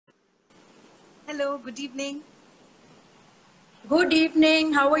Hello, good evening. Good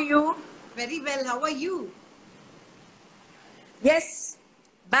evening. How are you? Very well. How are you? Yes,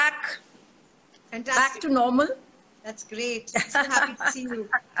 back Fantastic. to normal. That's great. So happy to see you.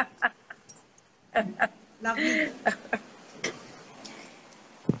 Lovely.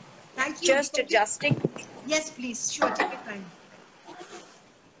 Thank you. Just adjusting. Yes, please. Sure. Take your time.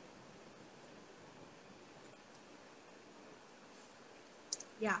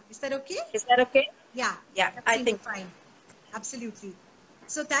 Yeah. Is that okay? Is that okay? Yeah. Yeah, That I seems think. fine. Absolutely.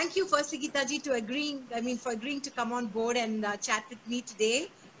 So thank you, firstly, Geetaji, for agreeing to come on board and chat with me today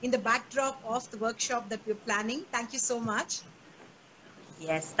in the backdrop of the workshop that we're planning. Thank you so much.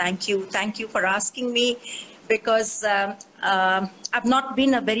 Yes, thank you. Thank you for asking me because I've not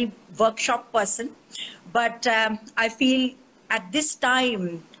been a very workshop person, but I feel at this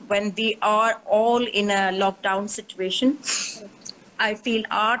time when we are all in a lockdown situation, I feel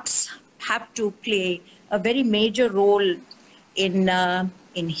arts have to play a very major role in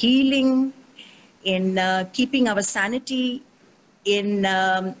healing, in keeping our sanity, in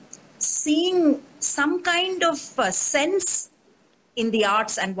seeing some kind of sense in the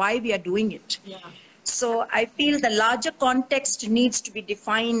arts and why we are doing it. Yeah. So I feel the larger context needs to be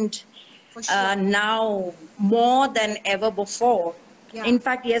defined For sure. now more than ever before. Yeah. In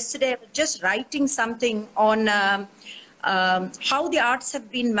fact, yesterday I was just writing something on how the arts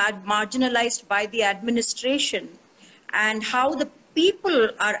have been marginalized by the administration and how the people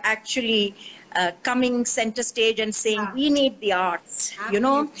are actually coming center stage and saying Yeah. we need the arts,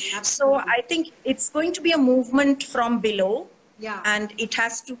 Absolutely. So Absolutely. I think it's going to be a movement from below, Yeah. and it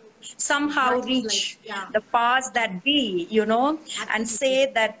has to somehow That is like, reach yeah. the powers that be, and Absolutely.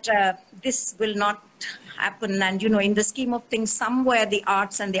 say that this will not happen. And, in the scheme of things, somewhere the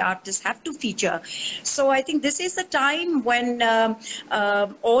arts and the artists have to feature. So I think this is a time when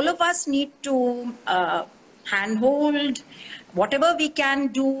all of us need to handhold. Whatever we can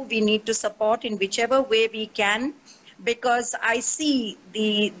do, we need to support in whichever way we can, because I see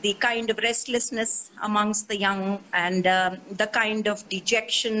the kind of restlessness amongst the young and the kind of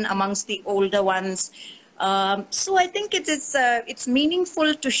dejection amongst the older ones. So I think it's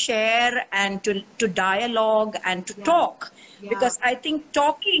meaningful to share and to dialogue and to talk, because I think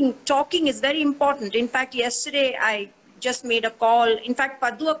talking is very important. In fact, yesterday I just made a call. In fact,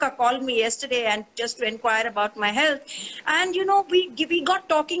 Paduaka called me yesterday and just to inquire about my health, and we got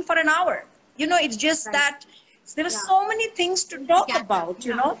talking for an hour. It's just that there are so many things to talk about,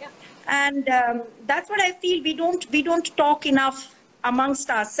 and that's what I feel. We don't talk enough amongst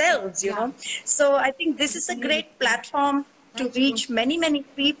ourselves, So I think this is a great platform to reach many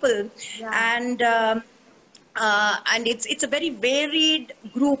people, and it's a very varied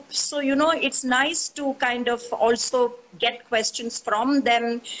group. So it's nice to kind of also get questions from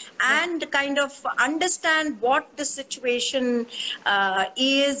them and kind of understand what the situation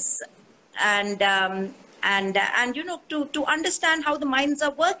is, and to understand how the minds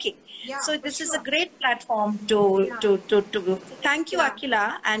are working. So this is a great platform to thank you,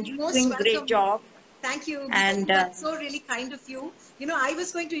 Akhila, and you're doing a great job. Thank you. And That's so really kind of you. I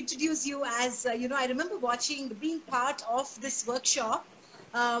was going to introduce you as, I remember being part of this workshop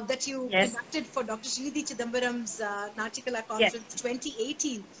that you conducted for Dr. Geeta Chidambaram's Natikala Conference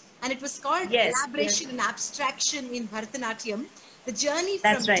 2018. And it was called Elaboration and Abstraction in Bharatanatyam, the journey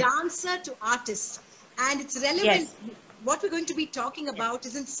from dancer to artist. And it's relevant. What we're going to be talking about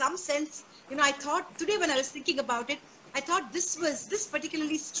is, in some sense, I thought today when I was thinking about it, I thought this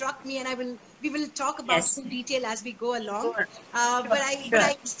particularly struck me, and we will talk about it in detail as we go along. But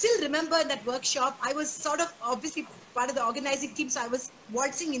I still remember in that workshop, I was sort of obviously part of the organizing team, so I was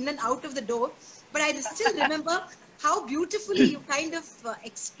waltzing in and out of the door. But I still remember how beautifully you kind of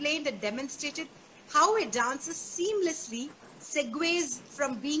explained and demonstrated how a dancer seamlessly segues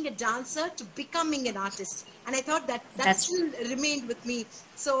from being a dancer to becoming an artist. And I thought that still remained with me.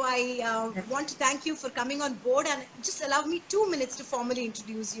 So I want to thank you for coming on board, and just allow me 2 minutes to formally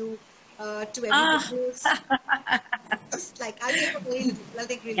introduce you to everybody else. Just like I'll take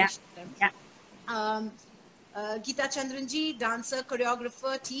really Geeta Chandran ji, dancer,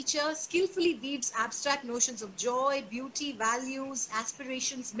 choreographer, teacher, skillfully weaves abstract notions of joy, beauty, values,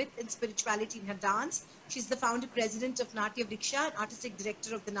 aspirations, myth, and spirituality in her dance. She's the founder president of Natya Vriksha and artistic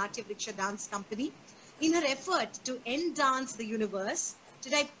director of the Natya Vriksha Dance Company. In her effort to end dance the universe,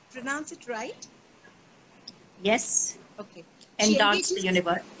 did I pronounce it right? Yes. Okay. And dance the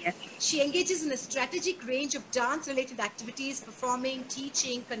universe. Yes. She engages in a strategic range of dance-related activities, performing,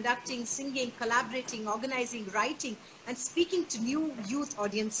 teaching, conducting, singing, collaborating, organizing, writing, and speaking to new youth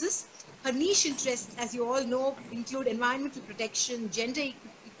audiences. Her niche interests, as you all know, include environmental protection, gender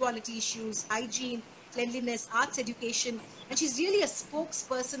equality issues, hygiene, cleanliness, arts education, and she's really a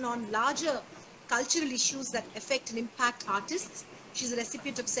spokesperson on larger cultural issues that affect and impact artists. She's a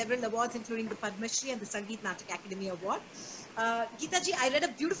recipient of several awards, including the Padma Shri and the Sangeet Natak Academy Award. Geeta ji, I read a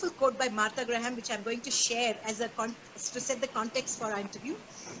beautiful quote by Martha Graham, which I'm going to share as to set the context for our interview.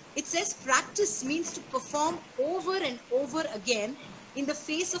 It says, practice means to perform over and over again in the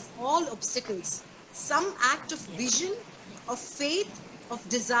face of all obstacles. Some act of vision, of faith, of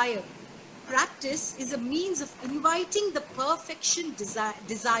desire. Practice is a means of inviting the perfection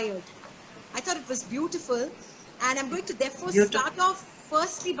desired. I thought it was beautiful, and I'm going to therefore start off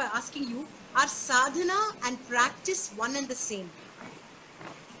firstly by asking you, are sadhana and practice one and the same?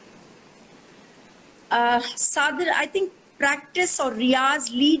 Sadhana, I think practice or riyaz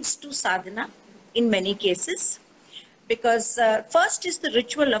leads to sadhana in many cases, because first is the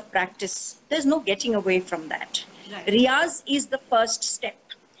ritual of practice. There's no getting away from that. Right. Riyaz is the first step,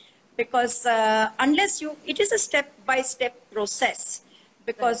 because unless it is a step-by-step process,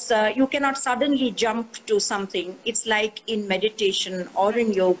 because you cannot suddenly jump to something. It's like in meditation or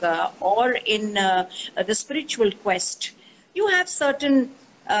in yoga or in the spiritual quest. You have certain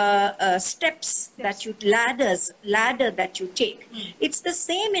steps that you, ladder that you take. It's the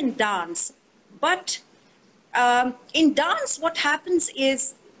same in dance. But in dance, what happens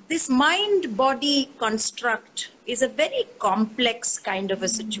is this mind-body construct is a very complex kind of a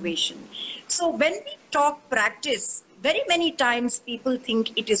situation. So when we talk practice, very many times people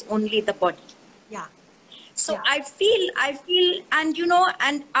think it is only the body. Yeah. So yeah. I feel, and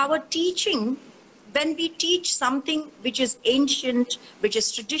and our teaching, when we teach something which is ancient, which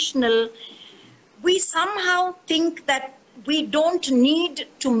is traditional, we somehow think that we don't need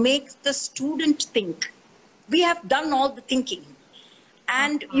to make the student think. We have done all the thinking,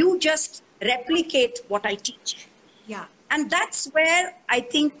 and you just replicate what I teach. Yeah. And that's where I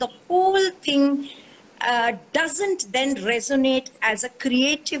think the whole thing doesn't then resonate as a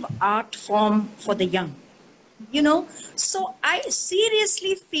creative art form for the young. So I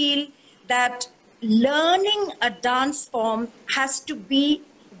seriously feel that learning a dance form has to be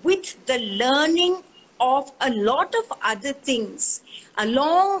with the learning of a lot of other things,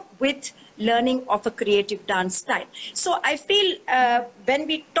 along with learning of a creative dance style. So I feel when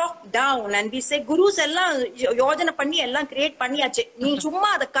we talk down and we say, Gurus ellam yojana panni ellam create panniyache, nee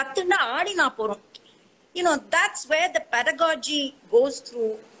summa adha kattuna aadina porom. That's where the pedagogy goes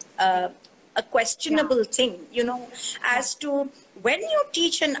through a questionable thing, as to when you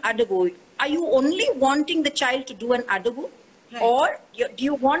teach an adagu, are you only wanting the child to do an adagu? Right. Or do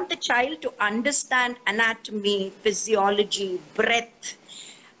you want the child to understand anatomy, physiology, breath,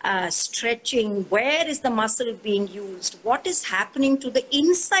 stretching, where is the muscle being used, what is happening to the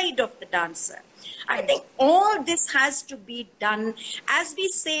inside of the dancer? I think all this has to be done. As we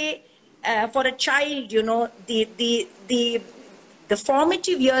say, for a child, the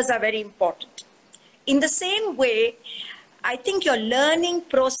formative years are very important. In the same way, I think your learning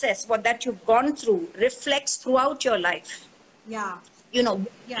process, what that you've gone through, reflects throughout your life. Yeah.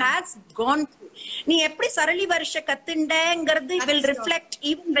 Has gone through. Nee eppadi sarali varsha kattindengradhu will reflect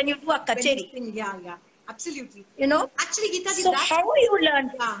even when you do a kacheri. Yeah, absolutely. Actually, Geeta, so how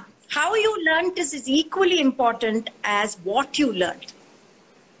you learned is equally important as what you learned.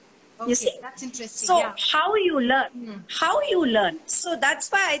 Okay, you see, that's interesting. So how you learn, So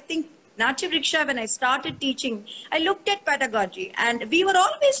that's why I think Natya Vriksha, when I started teaching, I looked at pedagogy, and we were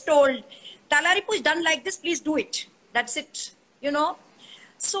always told, Talaripu is done like this, please do it. That's it,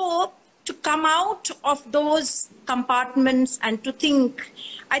 So to come out of those compartments and to think,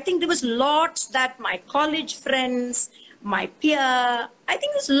 I think there was lots that my college friends, my peer, I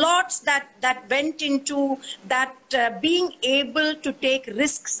think there's lots that went into that being able to take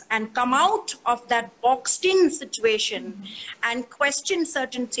risks and come out of that boxed in situation and question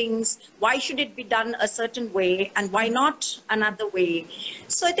certain things. Why should it be done a certain way and why not another way?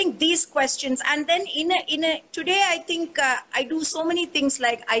 So I think these questions, and then today I think I do so many things,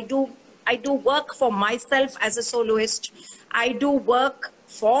 like I do work for myself as a soloist. I do work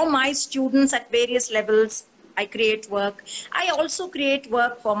for my students at various levels. I create work. I also create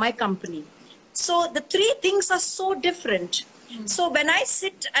work for my company. So the three things are so different. So when I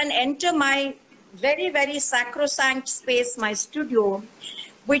sit and enter my very, very sacrosanct space, my studio,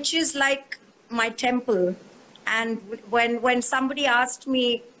 which is like my temple, and when somebody asked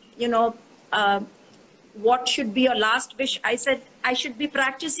me, what should be your last wish, I said I should be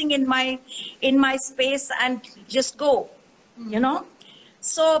practicing in my space and just go,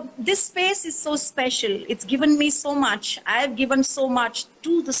 So this space is so special. It's given me so much. I have given so much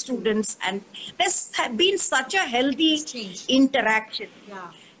to the students, and there's been such a healthy interaction.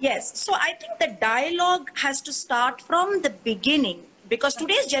 Yes. So I think the dialogue has to start from the beginning, because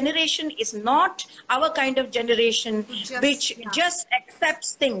today's generation is not our kind of generation which just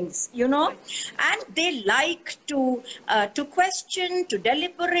accepts things, you know, and they like to question, to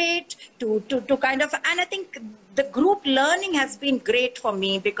deliberate, to kind of, and I think the group learning has been great for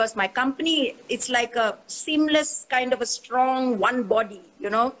me, because my company, it's like a seamless kind of a strong one body,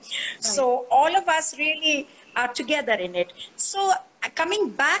 you know. So all of us really are together in it. So coming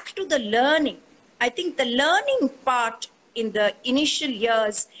back to the learning, I think the learning part in the initial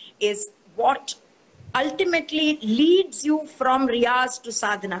years is what ultimately leads you from Riyaz to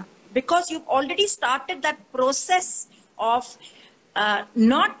Sadhana, because you've already started that process of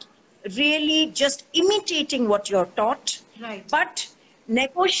not really just imitating what you're taught, but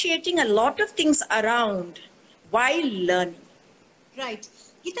negotiating a lot of things around while learning. Right.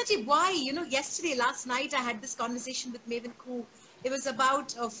 Geeta ji, why, you know, last night, I had this conversation with Maven Koo. It was about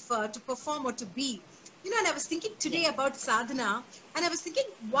to perform or to be. You know, and I was thinking today about sadhana, and I was thinking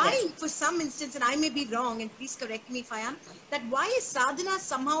why, for some instance, and I may be wrong, and please correct me if I am, that why is sadhana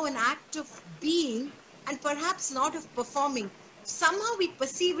somehow an act of being and perhaps not of performing? Somehow we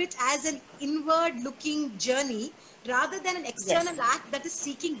perceive it as an inward-looking journey rather than an external act that is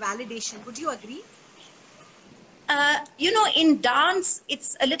seeking validation. Would you agree? You know, in dance,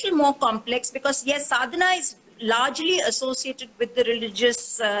 it's a little more complex, because yes, sadhana is largely associated with the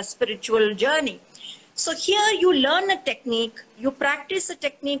religious, spiritual journey. So here you learn a technique, you practice a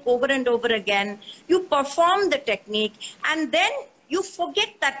technique over and over again, you perform the technique, and then you forget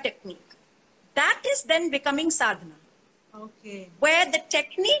that technique. That is then becoming sadhana. Okay. Where the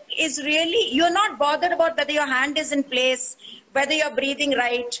technique is really, you're not bothered about whether your hand is in place, whether you're breathing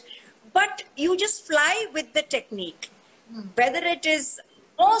right, but you just fly with the technique. Whether it is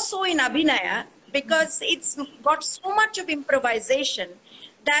also in Abhinaya, because it's got so much of improvisation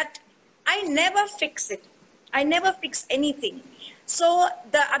that I never fix it. I never fix anything. So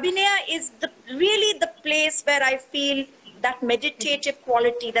the Abhinaya is really the place where I feel that meditative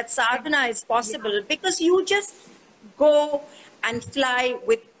quality, that sadhana is possible, because you just go and fly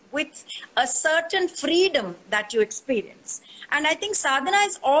with a certain freedom that you experience. And I think sadhana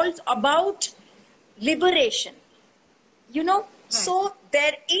is all about liberation, you know. So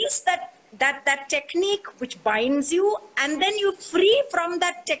there is that technique which binds you, and then you free from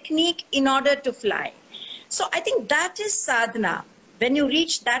that technique in order to fly. So I think that is sadhana. When you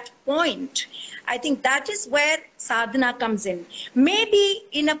reach that point, I think that is where sadhana comes in. Maybe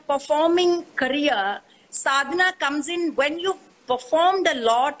in a performing career, sadhana comes in when you've performed a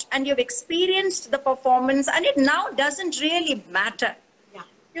lot and you've experienced the performance, and it now doesn't really matter.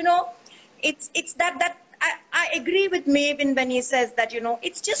 You know, it's that I agree with Maven when he says that, you know,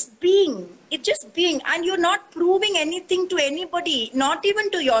 it's just being, and you're not proving anything to anybody, not even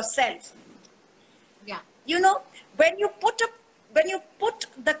to yourself. You know, when you put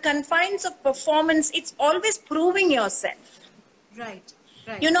the confines of performance, it's always proving yourself. Right.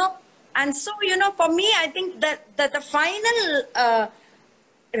 You know, and so, you know, for me, I think that the final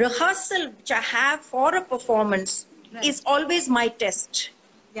rehearsal which I have for a performance is always my test.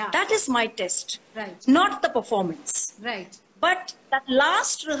 That is my test, not the performance. But that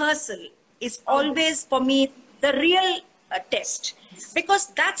last rehearsal is always, for me, the real test, because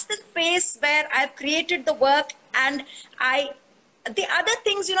that's the space where I've created the work, and the other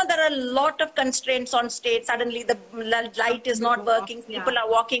things, you know, there are a lot of constraints on stage. Suddenly the light is not working, people are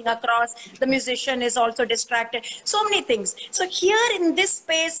walking across, the musician is also distracted, so many things. So here in this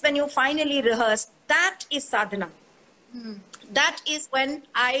space, when you finally rehearse, that is sadhana. That is when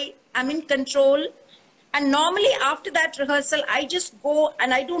I am in control. And normally after that rehearsal, I just go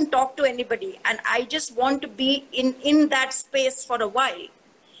and I don't talk to anybody, and I just want to be in that space for a while.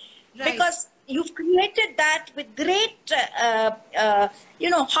 Because you've created that with great, you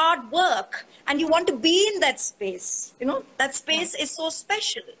know, hard work, and you want to be in that space. You know, that space is so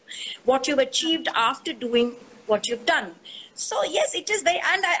special, what you've achieved after doing what you've done. So yes, it is very,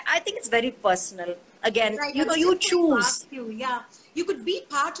 and I think it's very personal. Again, you know, you choose. You could be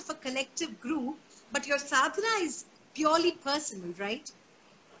part of a collective group, but your sadhana is purely personal, right?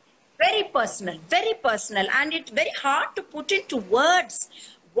 Very personal, and it's very hard to put into words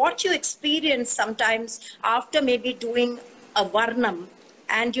what you experience sometimes after maybe doing a varnam,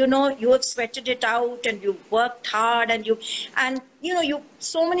 and you know, you have sweated it out and you worked hard, and you know,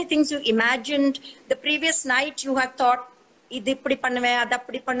 so many things you imagined the previous night. You have thought, and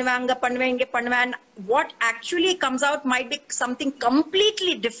what actually comes out might be something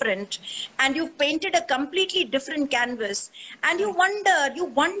completely different, and you've painted a completely different canvas, and you wonder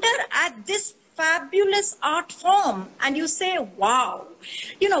at this fabulous art form, and you say, wow,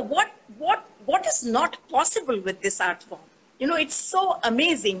 you know, what is not possible with this art form? You know, it's so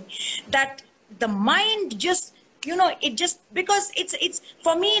amazing that the mind just, you know, it just, because it's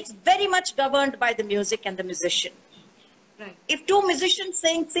for me, it's very much governed by the music and the musician. Right. If two musicians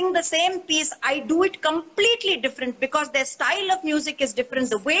sing the same piece, I do it completely different because their style of music is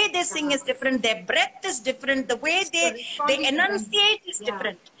different. The way they sing is different. Their breath is different. The way they enunciate is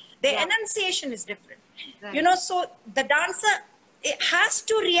different. Their enunciation is different. Right. You know, so the dancer, it has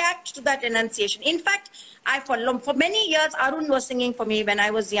to react to that enunciation. In fact, for many years, Arun was singing for me when I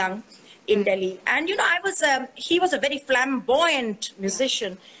was young in Delhi. And, you know, he was a very flamboyant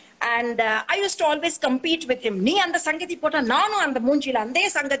musician. And I used to always compete with him. Nee anda sangati pota, nanu anda munjila, ande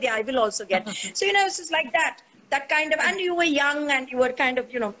sangati I will also get. So, you know, it's just like that kind of, and you were young and you were kind of,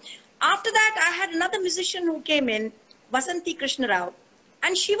 you know. After that, I had another musician who came in, Vasanti Krishna Rao,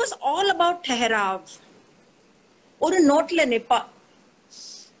 and she was all about Teherav. Oru notle nippa.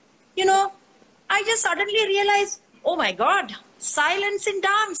 You know, I just suddenly realized, oh my God, silence in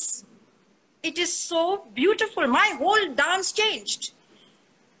dance. It is so beautiful. My whole dance changed.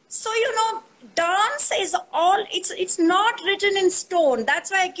 So, you know, dance is all, it's not written in stone. That's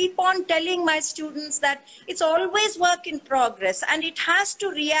why I keep on telling my students that it's always work in progress and it has to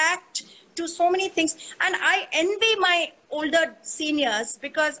react to so many things. And I envy my older seniors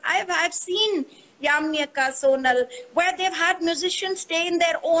because I've seen Yamniaka, Sonal, where they've had musicians stay in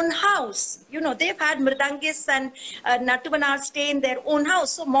their own house. You know, they've had Mridangis and Nattuvanar stay in their own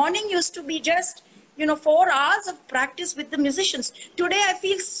house. So morning used to be just, you know, 4 hours of practice with the musicians. Today, I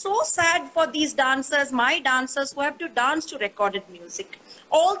feel so sad for these dancers, my dancers, who have to dance to recorded music.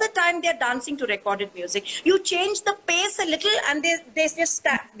 All the time, they're dancing to recorded music. You change the pace a little and they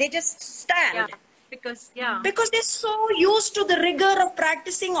just stand. Yeah. Because they're so used to the rigor of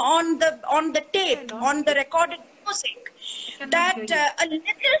practicing on the tape, on the recorded music, that a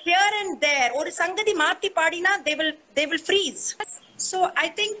little here and there, or sangati mati padina, they will freeze. So I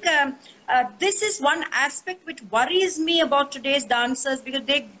think this is one aspect which worries me about today's dancers, because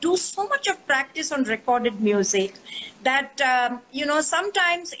they do so much of practice on recorded music that, you know,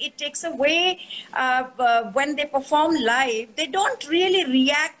 sometimes it takes away when they perform live. They don't really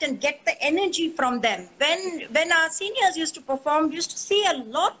react and get the energy from them. When our seniors used to perform, we used to see a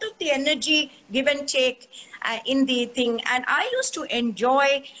lot of the energy give and take in the thing. And I used to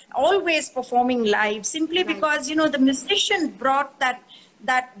enjoy always performing live simply because, you know, the musician brought that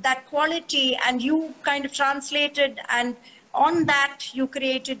quality and you kind of translated, and on that you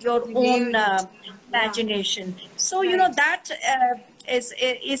created your own imagination. So, you know, that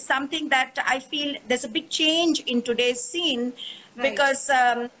is something that I feel there's a big change in today's scene because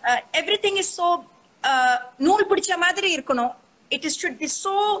everything is so nool pidicha madiri irukano. It should be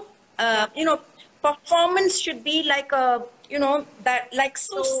so, you know, performance should be like a, you know, that like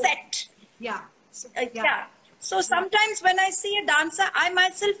so set. Yeah. So sometimes when I see a dancer, I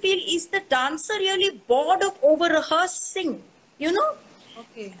myself feel, is the dancer really bored of over-rehearsing? You know?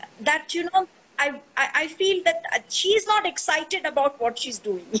 Okay. That, you know, I feel that she's not excited about what she's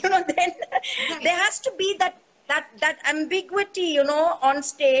doing. You know, then there has to be that ambiguity, you know, on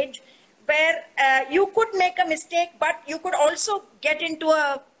stage where you could make a mistake, but you could also get into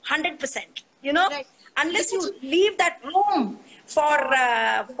 100%, you know? Right. Unless you leave that room for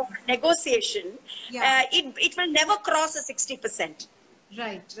negotiation, it will never cross a 60%.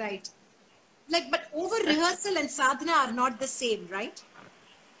 Right. Like, but over rehearsal and sadhana are not the same, right?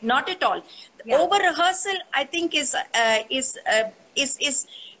 Not at all. Over rehearsal, I think, is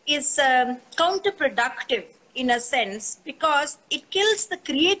counterproductive in a sense, because it kills the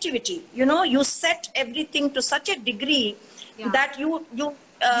creativity. You know, you set everything to such a degree that you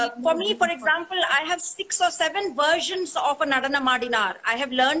for me, for example, I have 6 or 7 versions of a Nadana Madinar. I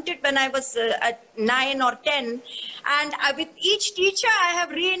have learned it when I was at 9 or 10. And with each teacher, I have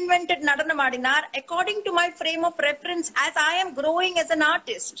reinvented Nadana Madinar according to my frame of reference as I am growing as an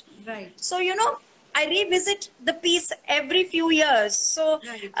artist. Right. So, you know, I revisit the piece every few years. So,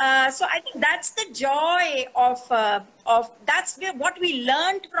 so I think that's the joy of that's what we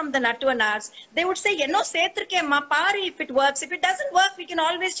learned from the Nattuvanars. They would say, you know, setrike ma pari, if it works. If it doesn't work, we can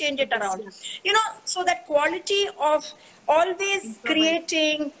always change it around. You know, so that quality of always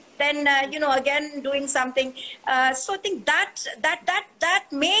creating, then you know, again doing something. So I think that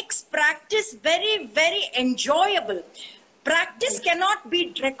makes practice very, very enjoyable. Practice cannot be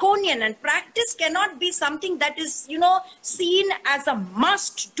draconian, and practice cannot be something that is, you know, seen as a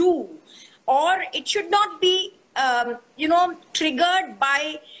must do, or it should not be, you know, triggered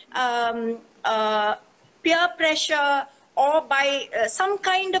by peer pressure or by some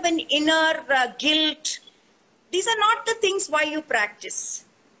kind of an inner guilt. These are not the things why you practice.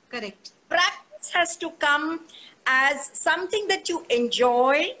 Correct. Practice has to come as something that you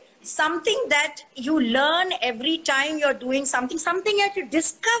enjoy, something that you learn every time you're doing something, something that you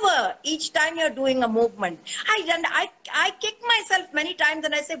discover each time you're doing a movement. I kick myself many times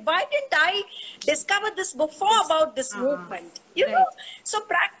and I say, why didn't I discover this before about this movement? You know, so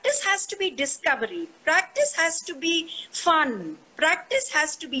practice has to be discovery. Practice has to be fun. Practice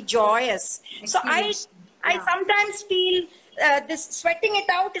has to be joyous. So I sometimes feel this sweating it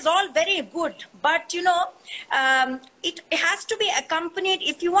out is all very good, but you know, it has to be accompanied.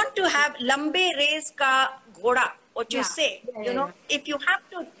 If you want to have lambe race ka ghoda, what you say, you know, if you have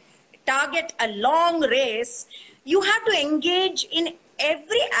to target a long race, you have to engage in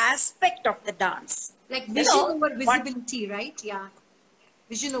every aspect of the dance. Like vision over visibility, right? Yeah.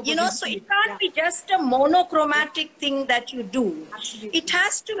 Vision over visibility. So it can't be just a monochromatic thing that you do. Absolutely. It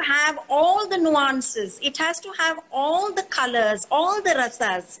has to have all the nuances. It has to have all the colors, all the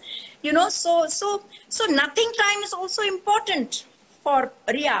rasas. You know, so nothing time is also important for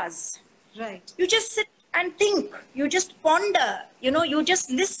riyaz. Right. You just sit and think. You just ponder. You know, you just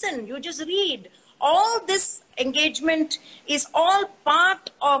listen. You just read. All this engagement is all part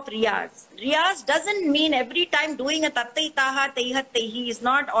of riyaz. Riyaz doesn't mean every time doing a tattai taha taihat tehi is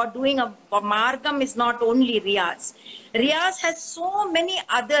not, or doing a margam is not only riyaz. Riyaz has so many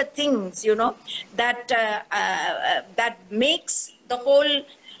other things, you know, that that makes the whole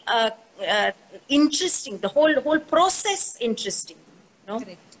interesting, the whole process interesting. You know?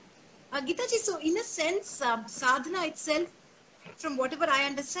 Correct. Geeta ji, so in a sense, sadhana itself, from whatever I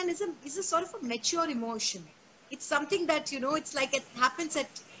understand, is a sort of a mature emotion. It's something that, you know, it's like it happens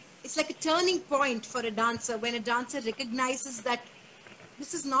it's like a turning point for a dancer, when a dancer recognizes that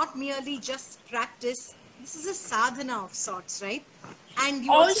this is not merely just practice, this is a sadhana of sorts, right? And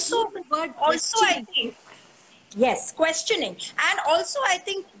you also use the word I think, yes, questioning. And also I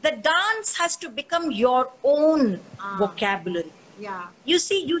think the dance has to become your own vocabulary. Yeah. You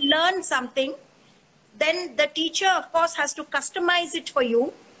see, you learn something, then the teacher, of course, has to customize it for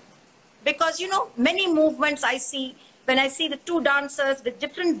you. Because, you know, many movements I see, when I see the two dancers with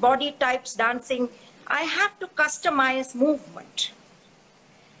different body types dancing, I have to customize movement.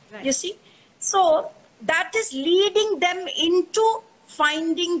 Right. You see? So that is leading them into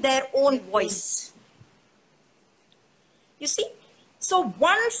finding their own voice. You see? So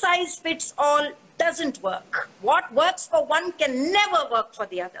one size fits all doesn't work. What works for one can never work for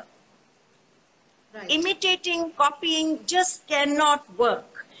the other. Right. Imitating, copying just cannot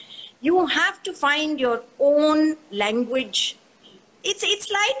work. You have to find your own language.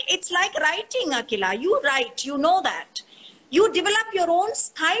 It's like writing, Akhila. You write, you know that. You develop your own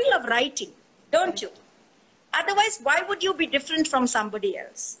style of writing, don't you? Otherwise, why would you be different from somebody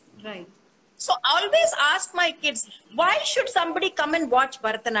else? Right. So I always ask my kids, why should somebody come and watch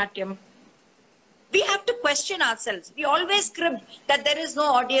Bharatanatyam? We have to question ourselves. We always crib that there is no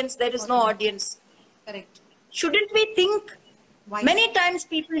audience, there is no audience. Correct. Shouldn't we think? Why? Many times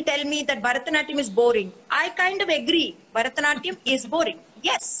people tell me that Bharatanatyam is boring. I kind of agree. Bharatanatyam is boring.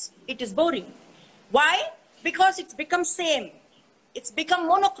 Yes, it is boring. Why? Because it's become same. It's become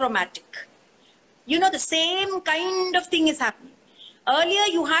monochromatic. You know, the same kind of thing is happening. Earlier,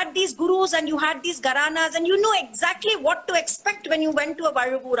 you had these gurus and you had these gharanas and you knew exactly what to expect when you went to a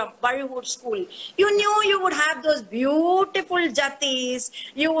Bollywood school. You knew you would have those beautiful jatis,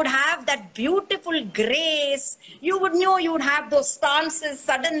 you would have that beautiful grace, you knew you would have those stances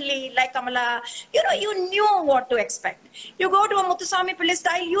suddenly like Kamala. You know, you knew what to expect. You go to a Muthuswami Pillai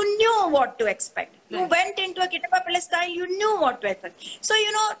style, you knew what to expect. You went into a Kittappa Pillai style, you knew what to expect. So,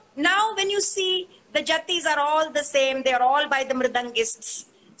 you know, now when you see the jatis are all the same. They are all by the mridangists.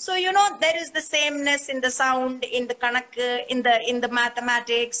 So, you know, there is the sameness in the sound, in the kanak, in the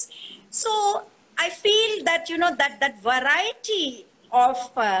mathematics. So, I feel that, you know, that variety of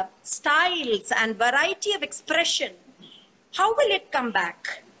styles and variety of expression, how will it come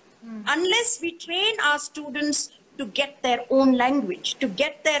back? Unless we train our students to get their own language, to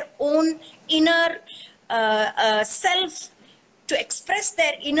get their own inner self, to express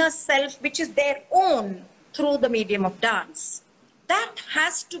their inner self, which is their own through the medium of dance. That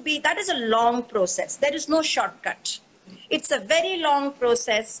has to be, that is a long process. There is no shortcut. It's a very long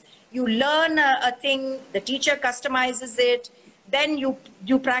process. You learn a thing, the teacher customizes it, then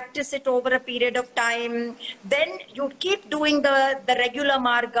you practice it over a period of time, then you keep doing the regular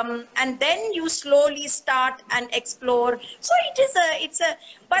margam, and then you slowly start and explore. So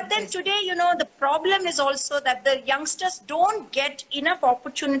but then today, you know, the problem is also that the youngsters don't get enough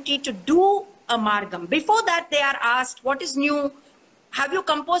opportunity to do a margam. Before that, they are asked, what is new? Have you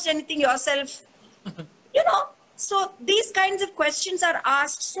composed anything yourself? You know, so these kinds of questions are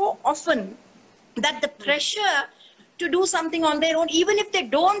asked so often that the pressure to do something on their own, even if they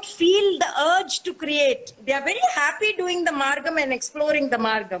don't feel the urge to create, they are very happy doing the margam and exploring the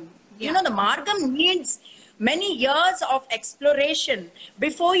margam. Yeah. You know, the margam needs many years of exploration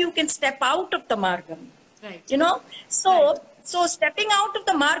before you can step out of the margam. Right. You know, so stepping out of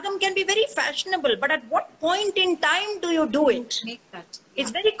the margam can be very fashionable, but at what point in time do you do it? Make that. Yeah.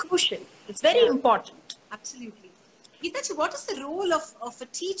 It's very crucial. It's very important. Absolutely. Geeta, what is the role of a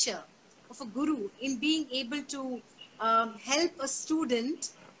teacher, of a guru, in being able to help a student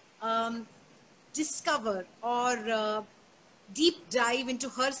discover or deep dive into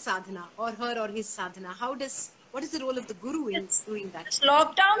her sadhana or his sadhana? What is the role of the guru in doing that?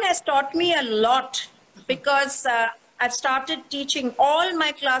 Lockdown has taught me a lot because I've started teaching. All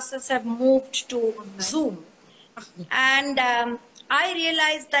my classes have moved to Zoom. And I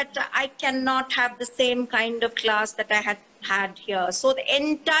realized that I cannot have the same kind of class that I had here. So the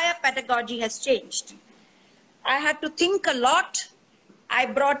entire pedagogy has changed. I had to think a lot. I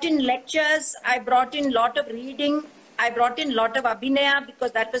brought in lectures. I brought in a lot of reading. I brought in a lot of abhinaya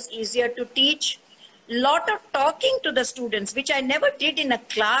because that was easier to teach. Lot of talking to the students, which I never did in a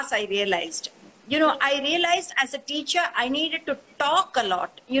class, I realized. You know, I realized as a teacher, I needed to talk a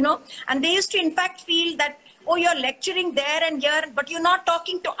lot, you know, and they used to in fact feel that, oh, you're lecturing there and here, but you're not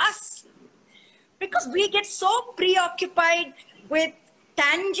talking to us. Because we get so preoccupied with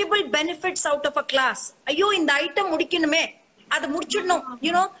tangible benefits out of a class. Ayyo, in the item mudikinume, adu mudichidnom,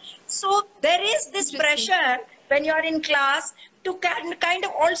 you know. So there is this pressure when you're in class to kind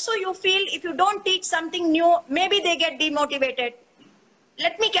of also you feel if you don't teach something new, maybe they get demotivated.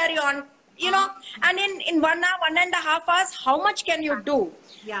 Let me carry on, you know, and in 1 hour, 1.5 hours, how much can you do?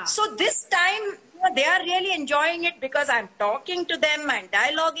 Yeah. So this time, they are really enjoying it because I'm talking to them, I'm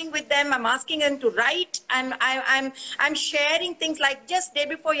dialoguing with them, I'm asking them to write, I'm sharing things like just day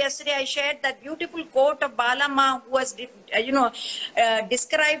before yesterday, I shared that beautiful quote of Balama who has,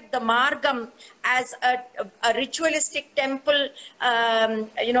 described the Margam as a ritualistic temple,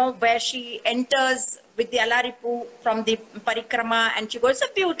 where she enters with the Alaripu from the Parikrama, and she goes, a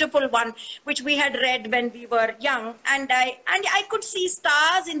beautiful one, which we had read when we were young, and I could see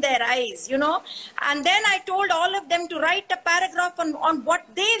stars in their eyes, you know, and then I told all of them to write a paragraph on what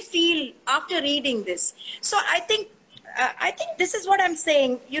they feel after reading this. So I think this is what I'm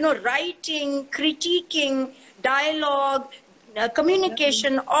saying, you know, writing, critiquing, dialogue,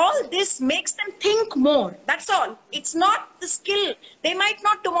 communication, all this makes them think more. That's all. It's not the skill. They might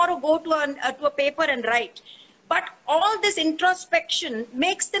not tomorrow go to a paper and write. But all this introspection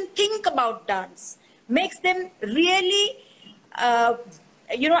makes them think about dance, makes them really, and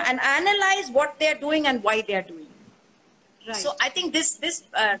analyze what they're doing and why they're doing. Right. So I think this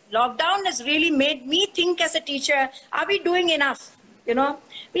lockdown has really made me think as a teacher, are we doing enough? You know,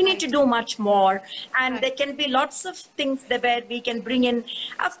 we need to do much more, and there can be lots of things there where we can bring in.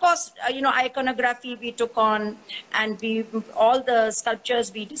 Of course, iconography we took on, and all the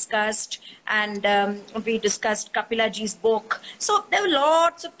sculptures we discussed, and we discussed Kapilaji's book. So there were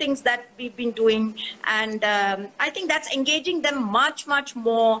lots of things that we've been doing, and I think that's engaging them much, much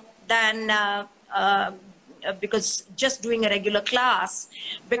more than because just doing a regular class,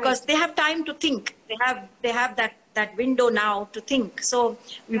 because they have time to think. They have that window now to think. So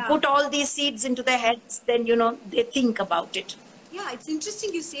we put all these seeds into their heads, then, you know, they think about it. Yeah, it's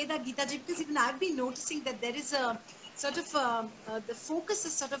interesting you say that, Geeta, because even I've been noticing that there is a sort of, the focus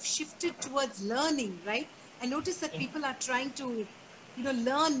is sort of shifted towards learning, right? I notice that people are trying to, you know,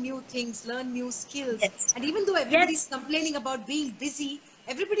 learn new things, learn new skills. Yes. And even though everybody's complaining about being busy,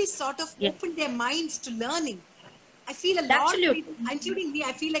 everybody's sort of opened their minds to learning. I feel a lot, including me,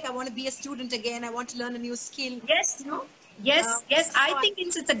 I feel like I want to be a student again. I want to learn a new skill. Yes, you know? Yes. I think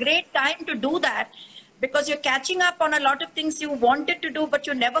it's a great time to do that, because you're catching up on a lot of things you wanted to do, but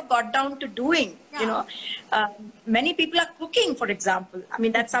you never got down to doing, you know. Many people are cooking, for example. I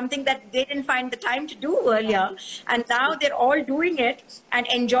mean, that's something that they didn't find the time to do earlier. And now they're all doing it and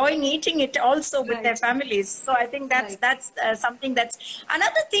enjoying eating it also with their families. So I think that's something that's...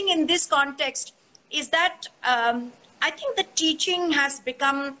 Another thing in this context is that I think the teaching has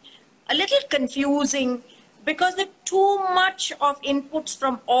become a little confusing because there's too much of inputs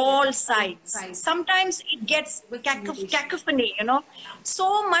from all sides. Sometimes it gets cacophony, you know.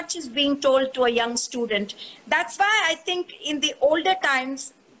 So much is being told to a young student. That's why I think in the older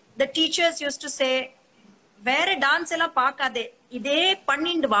times, the teachers used to say, "Vere dance ella paakade, ide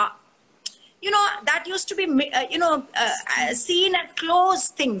pannindva." that used to be, seen as close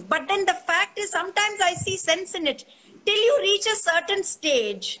things. But then the fact is, sometimes I see sense in it. Till you reach a certain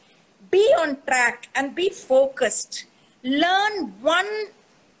stage, be on track and be focused. Learn one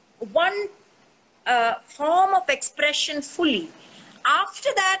form of expression fully. After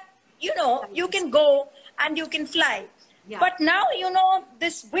that, you can go and you can fly. Yeah. But now,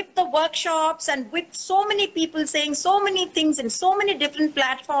 this with the workshops and with so many people saying so many things in so many different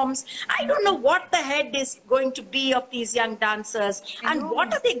platforms, I don't know what the head is going to be of these young dancers and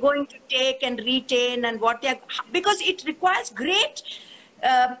what are they going to take and retain, and because it requires great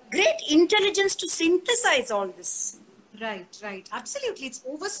intelligence to synthesize all this. Right. Absolutely. It's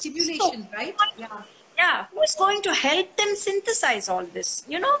overstimulation, right? Yeah. Who's going to help them synthesize all this,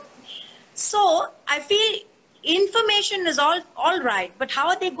 So I feel information is all right, but how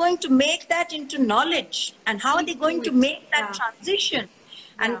are they going to make that into knowledge, and how are they going to make that transition,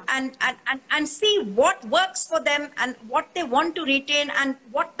 and see what works for them and what they want to retain and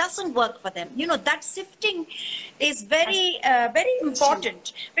what doesn't work for them? That sifting is very very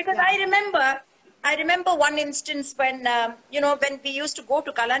important, because I remember one instance when when we used to go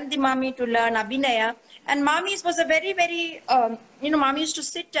to Kalandi Mami to learn Abhinaya, and Mami's was a very very Mami used to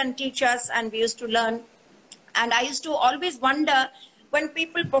sit and teach us, and we used to learn. And I used to always wonder, when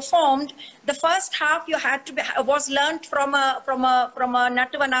people performed, the first half was learnt from a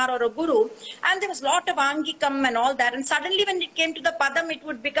Natavanar or a guru, and there was a lot of Angikam and all that. And suddenly, when it came to the Padam, it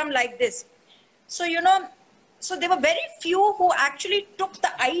would become like this. So so there were very few who actually took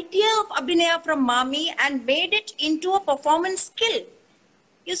the idea of Abhinaya from Mami and made it into a performance skill.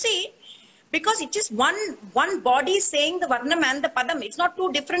 You see, because it is one body saying the Varnam and the Padam. It's not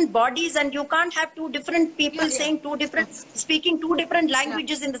two different bodies, and you can't have two different people saying speaking two different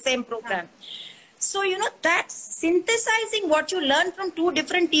languages in the same program. So, that's synthesizing what you learn from two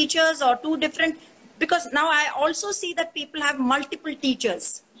different teachers or because now I also see that people have multiple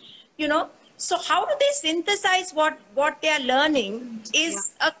teachers, So how do they synthesize what they are learning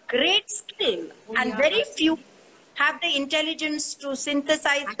is a great skill, and very few have the intelligence to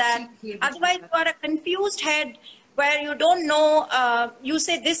synthesize that. Otherwise, you are a confused head where you don't know. You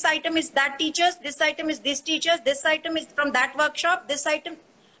say this item is that teacher's, this item is this teacher's, this item is from that workshop, this item.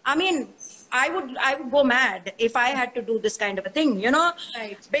 I mean, I would go mad if I had to do this kind of a thing,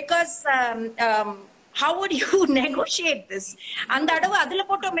 Right. Because how would you negotiate this? And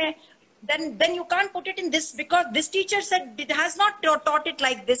then you can't put it in this because this teacher said it has not taught it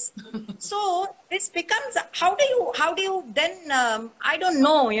like this. So this becomes, how do you then, I don't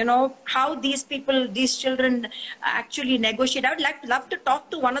know, how these children actually negotiate. I would love to talk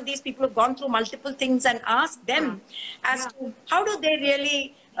to one of these people who've gone through multiple things and ask them as to how do they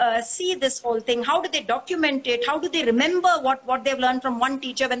really see this whole thing? How do they document it? How do they remember what they've learned from one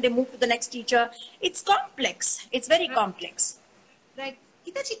teacher when they move to the next teacher? It's complex. It's very complex. Right.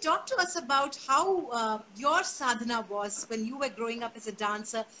 Geeta, talk to us about how your sadhana was when you were growing up as a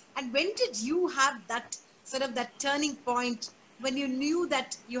dancer, and when did you have that turning point when you knew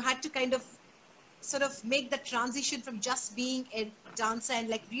that you had to kind of make the transition from just being a dancer and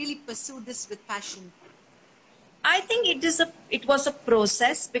really pursue this with passion? I think it was a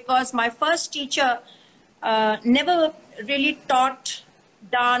process, because my first teacher never really taught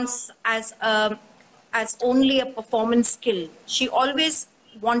dance as only a performance skill. She always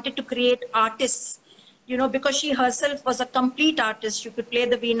wanted to create artists, because she herself was a complete artist. She could play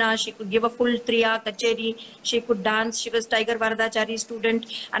the veena, she could give a full triya, kacheri, she could dance. She was Tiger Varadachari's student,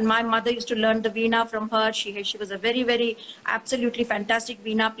 and my mother used to learn the veena from her. She was a very, very absolutely fantastic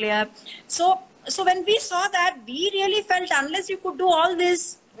veena player. So when we saw that, we really felt unless you could do all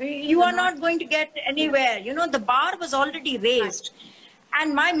this, you are not going to get anywhere. The bar was already raised.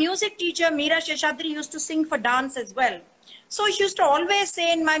 And my music teacher, Meera Sheshadri, used to sing for dance as well. So she used to always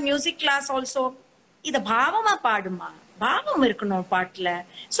say in my music class also, "Ida bhavama paduma, bhavam irukano paatla."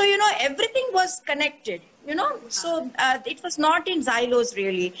 So, everything was connected, So it was not in silos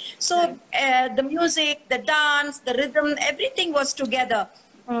really. So the music, the dance, the rhythm, everything was together.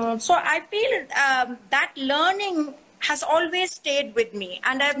 So I feel that learning has always stayed with me,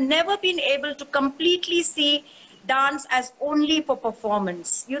 and I've never been able to completely see dance as only for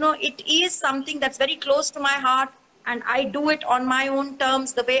performance. It is something that's very close to my heart, and I do it on my own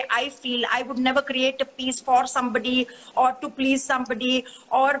terms, the way I feel. I would never create a piece for somebody or to please somebody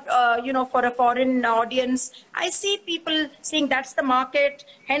or, for a foreign audience. I see people saying that's the market,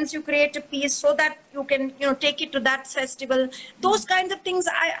 hence you create a piece so that you can, take it to that festival. Those kinds of things,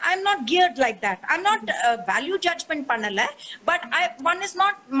 I'm not geared like that. I'm not value judgment panala, but one is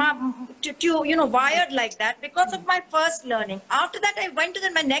not, wired like that because of my first learning. After that, I went to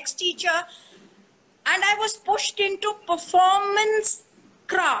my next teacher, and I was pushed into performance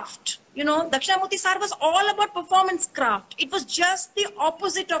craft. You know, Dakshinamurthy sir was all about performance craft. It was just the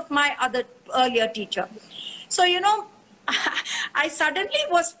opposite of my other earlier teacher. So, you know, I suddenly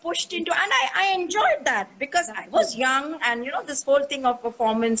was pushed into, and I enjoyed that because I was young, and, you know, this whole thing of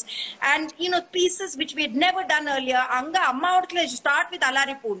performance and, you know, pieces which we had never done earlier. Anga, Amma, start with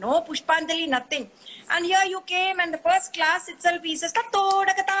Alaripu, no Pushpandali, nothing. And here you came, and the first class itself, he says,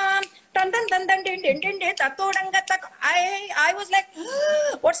 I was like,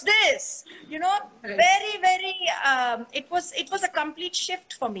 what's this? You know, very, very, it was a complete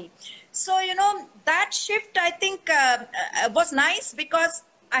shift for me. So, you know, that shift, I think, was nice because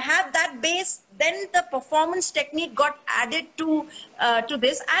I have that base. Then the performance technique got added to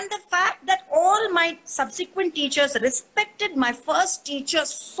this, and the fact that all my subsequent teachers respected my first teacher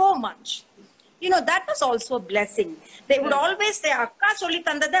so much. You know, that was also a blessing. They would always say, Akka solli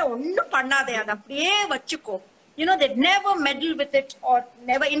thandada onnu pannade adu apdiye vachukko. You know, they'd never meddle with it or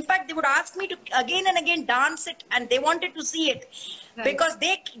never. In fact, they would ask me to again and again dance it, and they wanted to see it because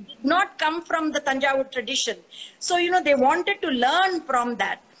they did not come from the Tanjavur tradition. So, you know, they wanted to learn from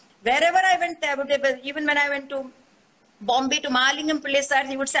that. Wherever I went, even when I went to Bombay to Malingam Pillai sir,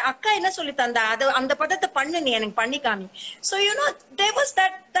 he would say, Akka enna solli thanda adu andha padatha pannu nee enak panni kaami. So, you know, there was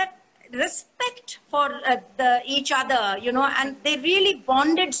that respect for each other, you know, and they really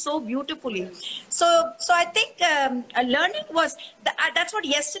bonded so beautifully. So I think learning was, that's what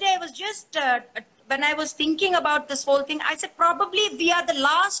yesterday I was just, when I was thinking about this whole thing, I said probably we are the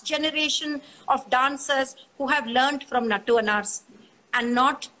last generation of dancers who have learned from Nattuvanars and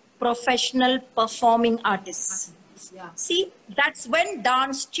not professional performing artists. Yeah. See, that's when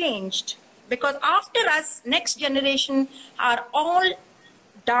dance changed, because after us, next generation are all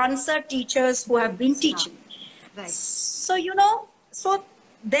dancer teachers who have been teaching. Right. So, you know, so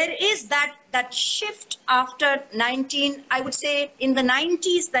there is that shift after I would say in the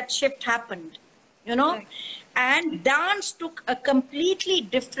 90s, that shift happened, you know, right. And dance took a completely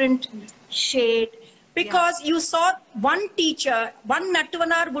different shade because you saw one teacher, one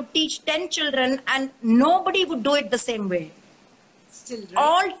Nattuvanar would teach 10 children and nobody would do it the same way. Still, right?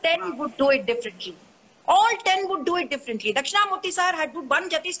 All 10 would do it differently. All 10 would do it differently. Dakshinamurthy sir had one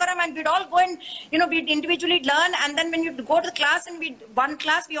Jatiswaram, and we'd all go and, you know, we'd individually learn. And then when you go to the class and one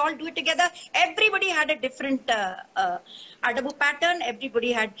class, we all do it together. Everybody had a different adabu pattern.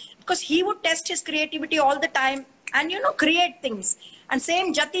 Everybody had, because he would test his creativity all the time and, you know, create things. And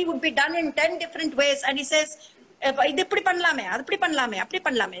same Jati would be done in 10 different ways. And he says, so, you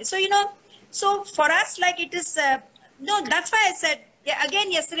know, so for us, like it is, no, that's why I said,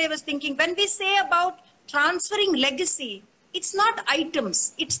 again, yesterday I was thinking, when we say about transferring legacy, it's not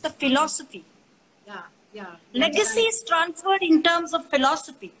items, it's the philosophy. Legacy is transferred in terms of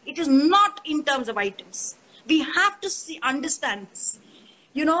philosophy. It is not in terms of items. We have to understand this.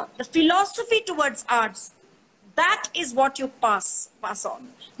 You know, the philosophy towards arts, that is what you pass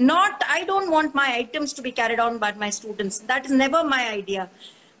on. Not, I don't want my items to be carried on by my students. That is never my idea.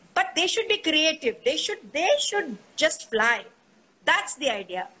 But they should be creative. They should just fly. That's the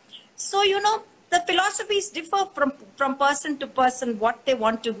idea. So, you know, the philosophies differ from person to person, what they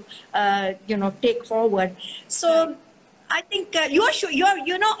want to, you know, take forward. So I think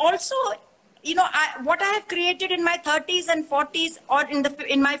you know, also, you know, what I have created in my 30s and 40s or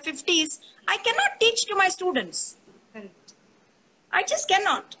in my 50s, I cannot teach to my students. Correct. I just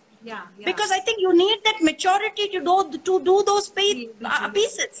cannot. Yeah. Because I think you need that maturity to do those pieces.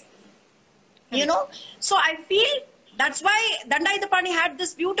 Correct. You know, so I feel that's why Dandaithapani had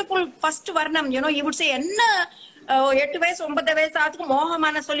this beautiful first varnam. You know, he would say, "Enna 8 vayasu 9 vayasu aadhukku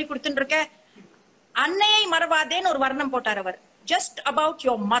mohamana solli kudutundrukke annayai maravade or varnam potar avaru, just about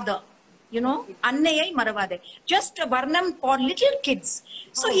your mother." You know, annayai maravade, just a varnam for little kids.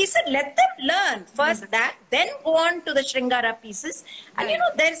 So he said, let them learn first that, then go on to the Shringara pieces. And you know,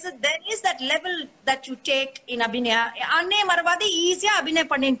 there is that level that you take in Abhinaya. Annayai maravade easy Abhinaya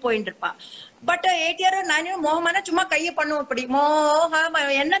pannin poindirpa. But 8-year or 9-year mohamana chumma kaiya pannu padi moha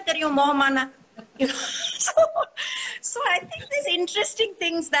enna theriyum mohamana. You know, so I think these interesting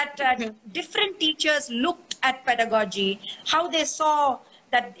things that different teachers looked at pedagogy, how they saw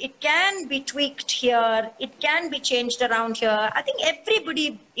that it can be tweaked here, it can be changed around here. I think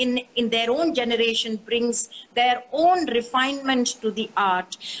everybody in their own generation brings their own refinement to the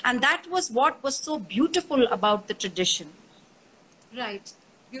art. And that was what was so beautiful about the tradition. Right.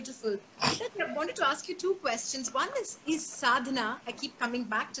 Beautiful. I wanted to ask you 2 questions. One is sadhana. I keep coming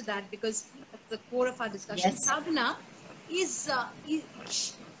back to that because that's the core of our discussion. Yes. Sadhana is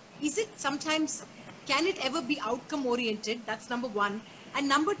it sometimes, can it ever be outcome oriented? That's number 1. And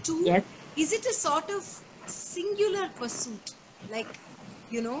number 2, is it a sort of singular pursuit? Like,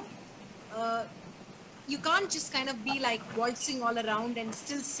 you know, uh, you can't just kind of be like waltzing all around and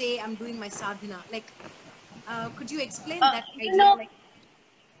still say I'm doing my sadhana. Like, could you explain that You idea? know, Like,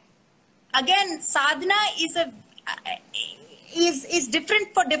 again, sadhana is a is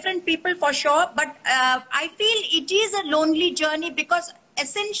different for different people for sure, but I feel it is a lonely journey because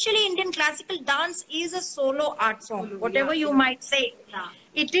essentially Indian classical dance is a solo art form, solo, whatever you yeah, might say. yeah,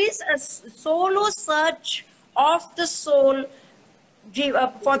 It is a solo search of the soul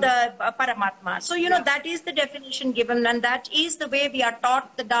for the Paramatma. So, you know, yeah, that is the definition given, and that is the way we are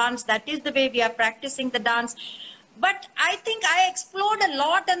taught the dance, that is the way we are practicing the dance. But I think I explored a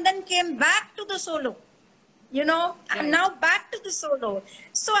lot and then came back to the solo. You know, I'm right. now back to the solo.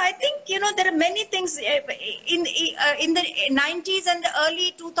 So I think, you know, there are many things in the 90s and the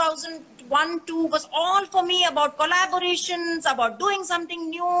early 2001, 2 was all for me about collaborations, about doing something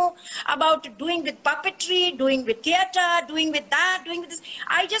new, about doing with puppetry, doing with theater, doing with that, doing with this.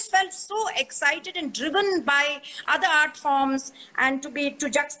 I just felt so excited and driven by other art forms and to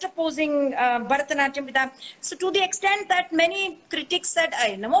juxtaposing Bharatanatyam with that. So to the extent that many critics said,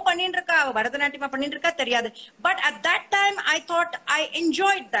 "Namo pannindirka, Bharatanatyam pannindirka theriyadu." But at that time, I thought I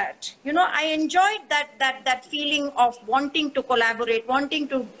enjoyed that. You know, I enjoyed that feeling of wanting to collaborate, wanting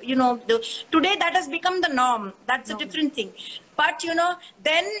to, you know, today that has become the norm. That's a different thing. But, you know,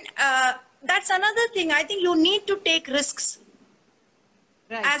 then that's another thing. I think you need to take risks.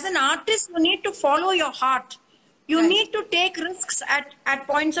 Right. As an artist, you need to follow your heart. You Right. need to take risks at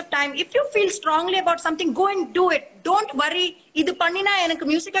points of time. If you feel strongly about something, go and do it. Don't worry. Idu pannina enakku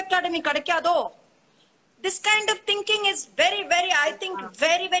music academy kadakkyado. This kind of thinking is very, very, I think,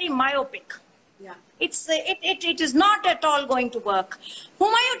 very, very myopic. Yeah. It is not at all going to work.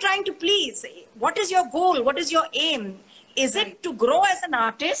 Whom are you trying to please? What is your goal? What is your aim? Is it to grow as an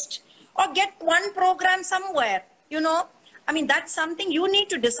artist or get one program somewhere? You know, I mean, that's something you need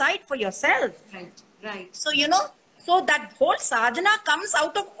to decide for yourself. Right. Right. So, you know, so that whole sadhana comes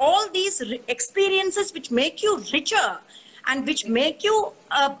out of all these experiences which make you richer and which make you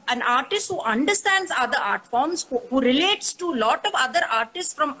an artist who understands other art forms, who relates to a lot of other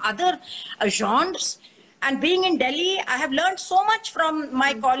artists from other genres. And being in Delhi, I have learned so much from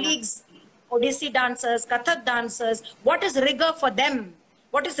my colleagues, Odissi dancers, Kathak dancers. What is rigor for them?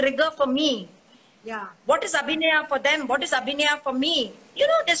 What is rigor for me? Yeah. What is Abhinaya for them? What is Abhinaya for me? You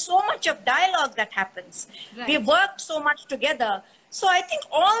know, there's so much of dialogue that happens. Right. We worked so much together. So I think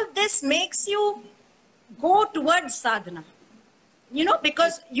all this makes you go towards sadhana. You know,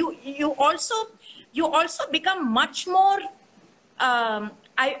 because you also become much more,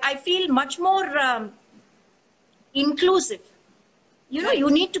 I feel much more inclusive. You know, you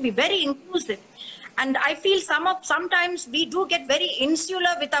need to be very inclusive. And I feel sometimes we do get very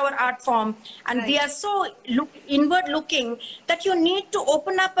insular with our art form, and we are so inward looking that you need to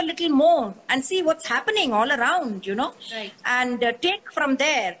open up a little more and see what's happening all around, you know, and take from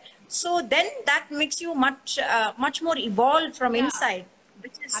there. So then that makes you much more evolved from inside,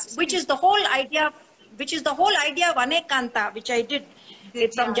 which is the whole idea, of Anekanta, which I did.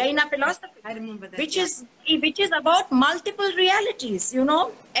 It's from Jaina philosophy. I remember that. Which is about multiple realities. You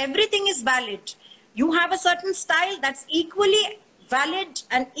know, everything is valid. You have a certain style that's equally valid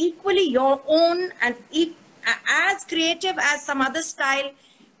and equally your own and as creative as some other style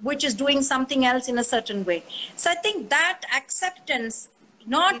which is doing something else in a certain way. So I think that acceptance,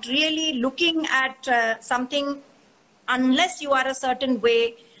 not really looking at something unless you are a certain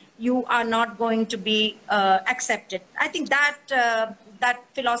way, you are not going to be accepted. I think that that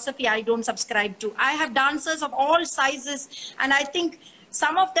philosophy I don't subscribe to. I have dancers of all sizes, and I think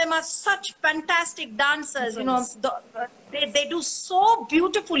some of them are such fantastic dancers. You know, they do so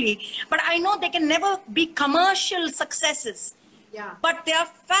beautifully, but I know they can never be commercial successes. Yeah. But they are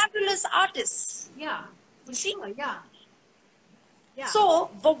fabulous artists. Yeah. You see? Yeah. Yeah.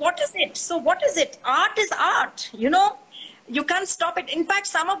 So, but what is it? So what is it? Art is art, you know. You can't stop it. In fact,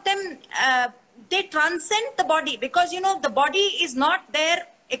 some of them, they transcend the body because, you know, the body is not their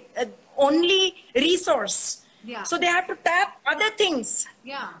only resource. Yeah. So they have to tap other things,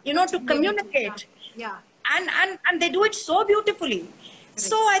 you know, to communicate. Yeah. And they do it so beautifully.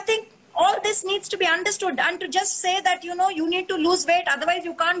 So I think all this needs to be understood, and to just say that, you know, you need to lose weight, otherwise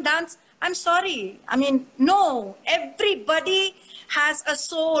you can't dance. I'm sorry. I mean, no, everybody has a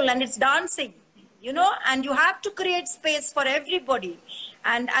soul and it's dancing, you know, and you have to create space for everybody.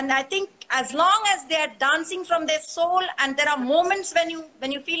 And I think as long as they are dancing from their soul, and there are moments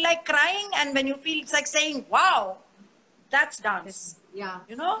when you feel like crying, and when you feel it's like saying, wow, that's dance. Yeah.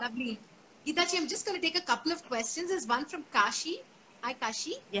 You know? Lovely. Geeta ji, I'm just going to take a couple of questions. There's one from Kashi. Hi,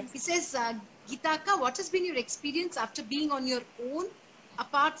 Kashi. Yes. He says, Geetaka, what has been your experience after being on your own,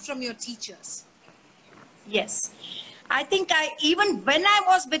 apart from your teachers? Yes. I think even when I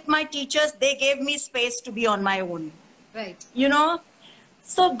was with my teachers, they gave me space to be on my own. Right. You know,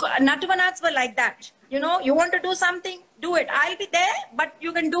 so Natuvanaths were like that. You know, you want to do something, do it. I'll be there, but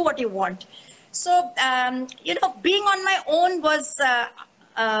you can do what you want. So, you know, being on my own was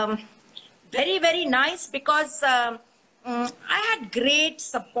very, very nice because I had great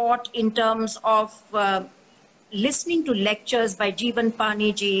support in terms of listening to lectures by Jeevan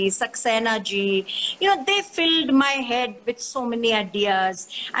Pani ji, Saxena ji. You know, they filled my head with so many ideas.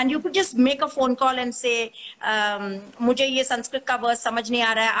 And you could just make a phone call and say, मुझे ये संस्कृत का word समझ नहीं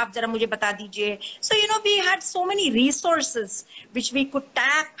आ रहा है, आप जरा मुझे बता दीजिए. So, you know, we had so many resources which we could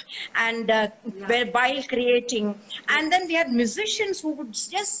tap and while creating. And then we had musicians who would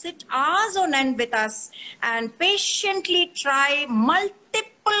just sit hours on end with us and patiently try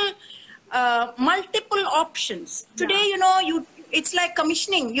multiple options. Today, you know, it's like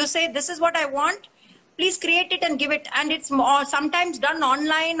commissioning. You say, this is what I want. Please create it and give it. And it's more, sometimes done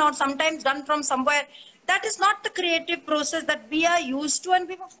online or sometimes done from somewhere. That is not the creative process that we are used to. And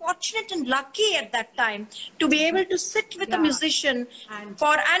we were fortunate and lucky at that time to be able to sit with a musician and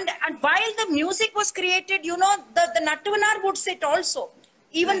while the music was created, you know, the Nattuvanar would sit also.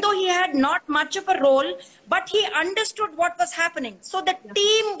 Even though he had not much of a role, but he understood what was happening. So the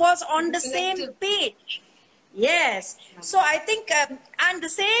team was on the same page. Yes. So I think, and the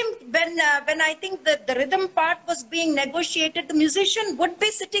same when I think the rhythm part was being negotiated, the musician would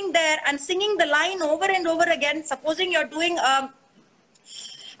be sitting there and singing the line over and over again. Supposing you're doing an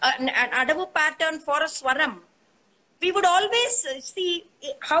Adavu pattern for a swaram, we would always see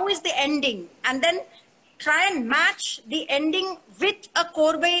how is the ending and then try and match the ending with a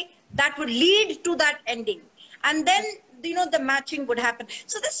korve that would lead to that ending. And then, you know, the matching would happen.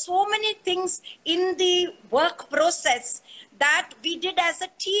 So there's so many things in the work process that we did as a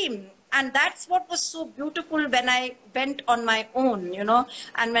team. And that's what was so beautiful when I went on my own, you know,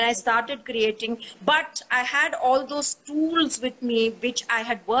 and when I started creating. But I had all those tools with me, which I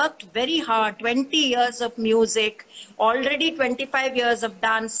had worked very hard, 20 years of music, already 25 years of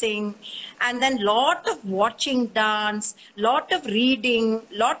dancing, and then lot of watching dance, lot of reading,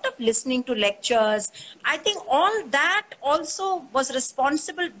 lot of listening to lectures. I think all that also was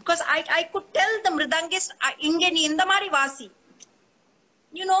responsible because I could tell the mridangist, ingeni indamari vasi.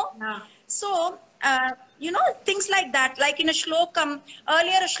 You know, so, you know, things like that, like in a shlokam,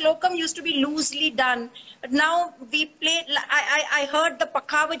 earlier a shlokam used to be loosely done. Now we play, I heard the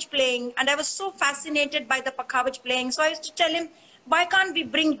Pakhavaj playing and I was so fascinated by the Pakhavaj playing. So I used to tell him, why can't we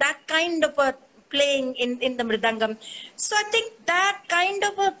bring that kind of a playing in the Mridangam? So I think that kind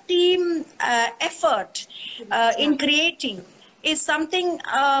of a team effort in creating is something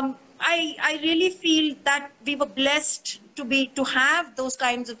I really feel that we were blessed to have those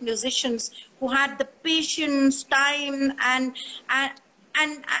kinds of musicians who had the patience, time, and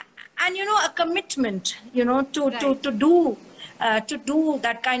you know, a commitment, you know, to do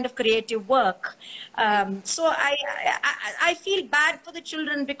that kind of creative work. So I feel bad for the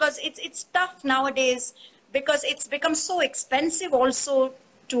children because it's tough nowadays because it's become so expensive also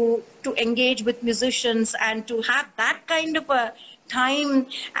to engage with musicians and to have that kind of a time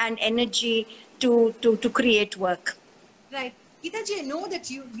and energy to create work. Right. Geeta ji, I know that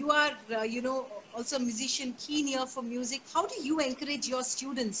you are, you know, also a musician, keen ear for music. How do you encourage your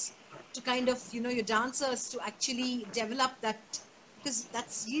students to kind of, you know, your dancers to actually develop that? Because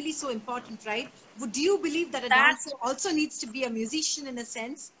that's really so important, right? Would you believe that a dancer also needs to be a musician in a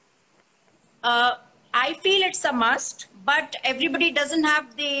sense? I feel it's a must, but everybody doesn't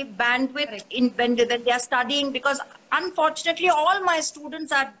have the bandwidth when they are studying because unfortunately all my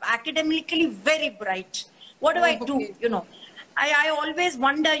students are academically very bright. What do I do? You know, I always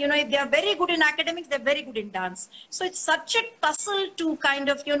wonder, you know, if they are very good in academics, they're very good in dance. So it's such a tussle to kind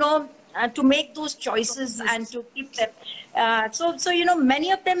of, you know, to make those choices and to keep them. So you know, many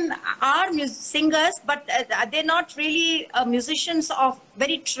of them are singers, but they're not really musicians of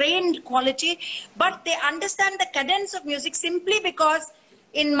very trained quality, but they understand the cadence of music simply because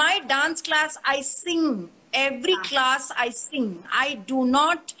in my dance class, I sing. Every class I sing. I do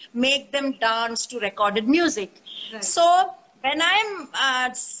not make them dance to recorded music. Right. So when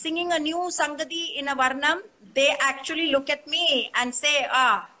I'm singing a new Sangadi in a Varnam, they actually look at me and say,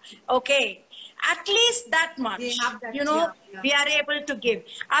 okay, at least that much, you know, we are able to give.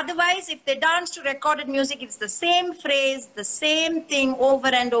 Otherwise, if they dance to recorded music, it's the same phrase, the same thing over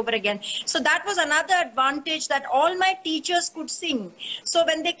and over again. So that was another advantage, that all my teachers could sing. So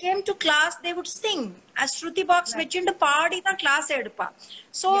when they came to class, they would sing. As Shruti box vechundu paadi da class eduppa.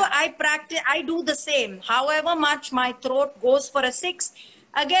 So I do the same. However much my throat goes for a 6,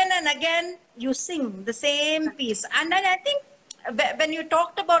 again and again you sing the same piece. And then I think when you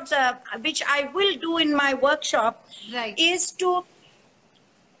talked about which I will do in my workshop, is to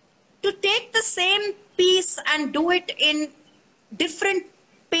take the same piece and do it in different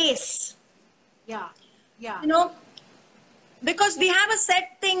pace. Yeah. You know, because we have a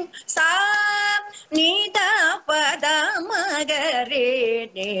set thing, sa ni da pa da ma ga re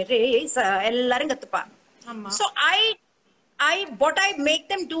ne re sa ellarum kattupa. So what I make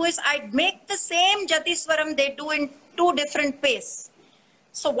them do is I make the same Jatiswaram they do in 2 different pace.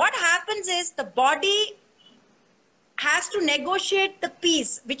 So what happens is the body has to negotiate the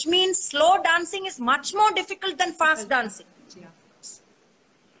piece, which means slow dancing is much more difficult than fast dancing.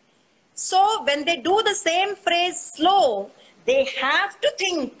 So when they do the same phrase slow, they have to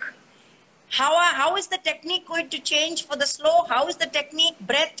think, how is the technique going to change for the slow? How is the technique,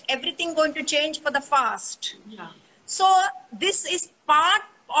 breath, everything going to change for the fast? So this is part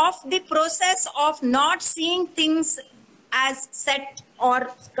of the process of not seeing things as set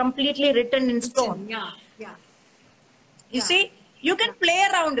or completely written in stone. You see, you can play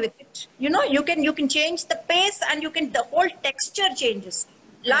around with it. You know, you can change the pace, and the whole texture changes.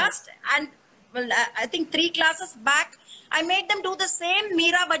 I think 3 classes back, I made them do the same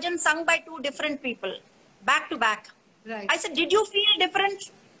Meera Bhajan sung by 2 different people, back to back. I said, did you feel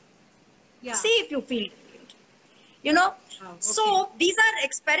different? See if you feel different. You know, so these are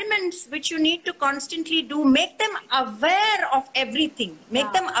experiments which you need to constantly do. Make them aware of everything.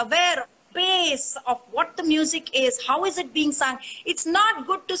 Make them aware of pace, of what the music is, how is it being sung. It's not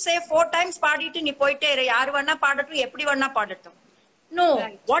good to say 4 times paaditu ni poite yaru vanna paadatu eppadi vanna paadatum. No,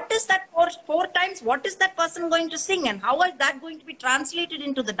 what is that 4 times? What is that person going to sing, and how is that going to be translated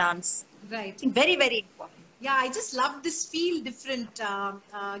into the dance? Very, very important. Yeah, I just love this feel different,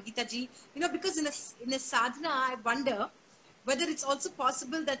 Geeta ji. You know, because in a sadhana, I wonder whether it's also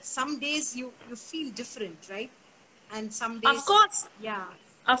possible that some days you feel different, right? And some days, of course,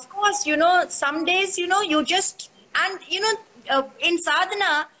 of course, you know, some days, you know, you just, and you know, in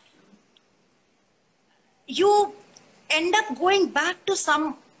sadhana, you end up going back to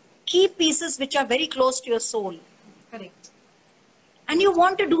some key pieces which are very close to your soul. Correct. And you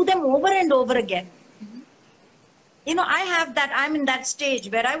want to do them over and over again. You know, I have that, I'm in that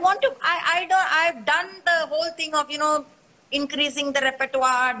stage where I want to, I've done the whole thing of, you know, increasing the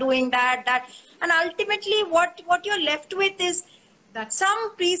repertoire, doing that. And ultimately what you're left with is that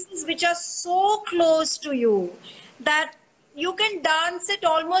some pieces which are so close to you that you can dance it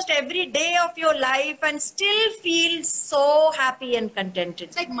almost every day of your life and still feel so happy and contented.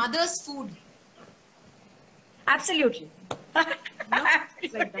 It's like mother's food. Absolutely.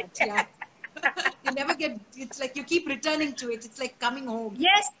 It's like that, you never get, it's like you keep returning to it. It's like coming home.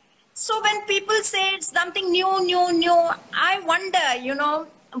 Yes. So when people say it's something new, I wonder, you know,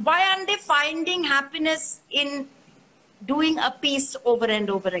 why aren't they finding happiness in doing a piece over and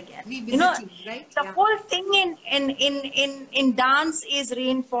over again? You know, right? The whole thing in dance is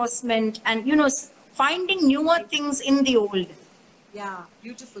reinforcement and, you know, finding newer things in the old. Yeah,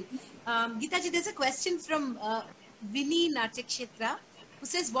 beautiful. Geeta ji, there's a question from Vinny Natyakshetra, who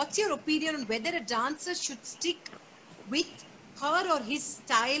says, what's your opinion on whether a dancer should stick with her or his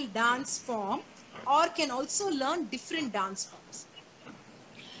style dance form or can also learn different dance forms?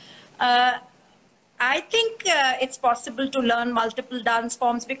 I think it's possible to learn multiple dance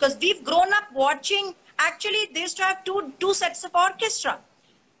forms because we've grown up watching, actually they used to have two sets of orchestra.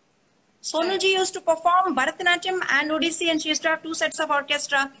 Sonalji used to perform Bharatanatyam and Odissi, and she used to have 2 sets of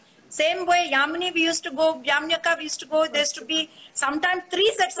orchestra. Same way, Yamini, we used to go, Yamnyaka, we used to go, there used to be sometimes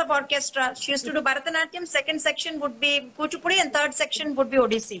 3 sets of orchestra. She used to do Bharatanatyam, 2nd section would be Kuchipudi, and 3rd section would be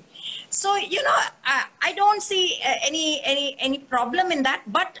Odissi. So, you know, I don't see any problem in that,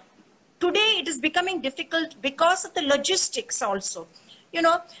 but today it is becoming difficult because of the logistics also. You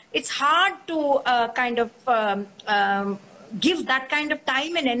know, it's hard to kind of give that kind of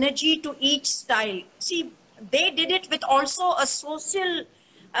time and energy to each style. See, they did it with also a social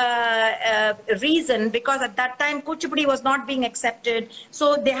reason, because at that time Kuchipudi was not being accepted.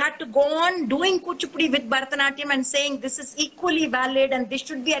 So they had to go on doing Kuchipudi with Bharatanatyam and saying this is equally valid and this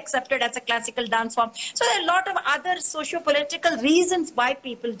should be accepted as a classical dance form. So there are a lot of other socio-political reasons why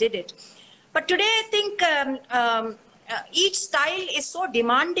people did it. But today I think each style is so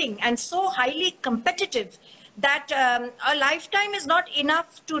demanding and so highly competitive that a lifetime is not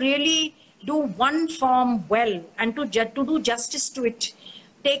enough to really do one form well, and to do justice to it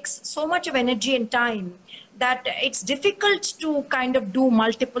takes so much of energy and time that it's difficult to kind of do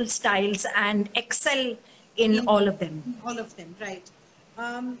multiple styles and excel in all of them. All of them, right.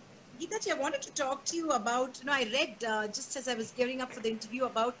 Geeta, I wanted to talk to you about, I read just as I was gearing up for the interview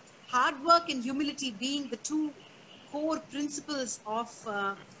about hard work and humility being the two core principles of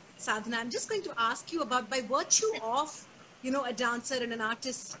sadhana. I'm just going to ask you about, by virtue of, a dancer and an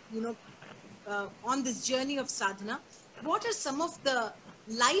artist, on this journey of sadhana, what are some of the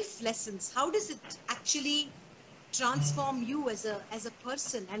life lessons? How does it actually transform you as a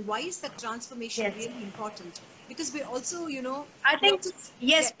person, and why is that transformation really important? Because we're also, I think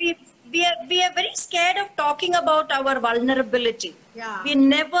yes, we are very scared of talking about our vulnerability. We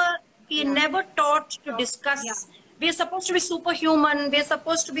never taught to discuss. We're supposed to be superhuman, we're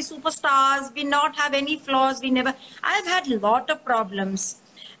supposed to be superstars, we not have any flaws. I've had a lot of problems,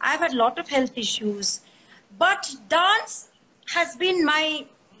 I've had a lot of health issues, but dance has been my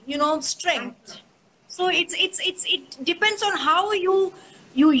strength. So it depends on how you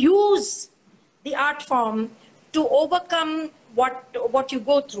use the art form to overcome what you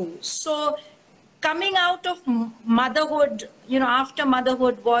go through. So coming out of motherhood, after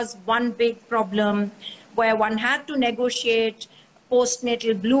motherhood was one big problem, where one had to negotiate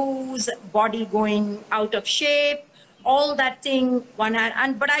postnatal blues, body going out of shape, all that thing one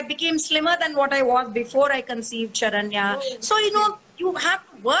had, but I became slimmer than what I was before I conceived, Sharanya. So you have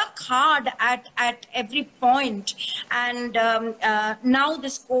to work hard at every point. And now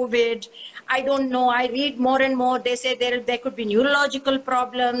this COVID, I don't know, I read more and more, they say there could be neurological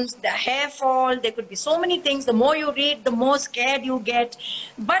problems, the hair fall, there could be so many things. The more you read, the more scared you get.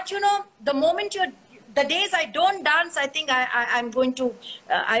 But the moment the days I don't dance, I think I go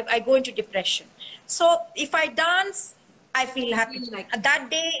into depression. So if I dance, I feel happy. That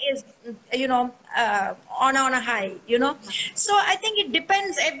day is, on a high, So I think it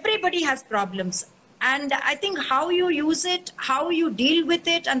depends. Everybody has problems. And I think how you use it, how you deal with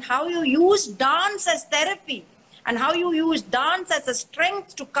it, and how you use dance as therapy, and how you use dance as a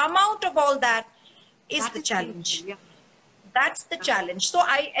strength to come out of all that is the challenge. That's the challenge. So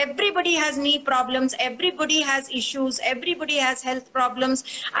everybody has knee problems, everybody has issues, everybody has health problems.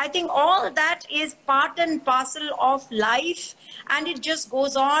 I think all that is part and parcel of life, and it just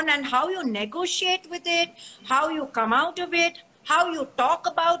goes on. And how you negotiate with it, how you come out of it, how you talk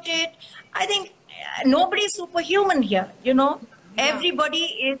about it. I think nobody is superhuman here, Everybody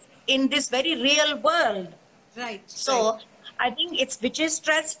is in this very real world. Right. So I think which is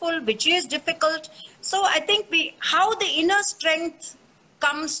stressful, which is difficult. So I think how the inner strength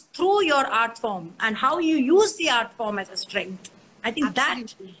comes through your art form, and how you use the art form as a strength. I think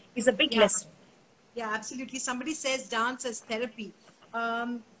that is a big lesson. Yeah, absolutely. Somebody says dance as therapy.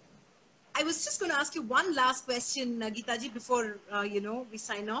 I was just going to ask you one last question, Geetaji, before, we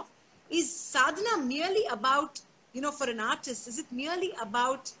sign off. Is sadhana merely about, for an artist, is it merely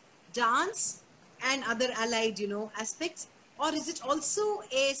about dance and other allied, aspects? Or is it also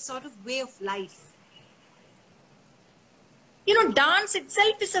a sort of way of life? Dance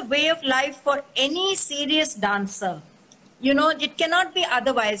itself is a way of life for any serious dancer. It cannot be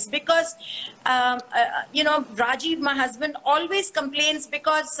otherwise, because, Rajiv, my husband, always complains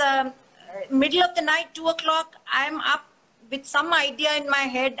because middle of the night, 2 o'clock, I'm up with some idea in my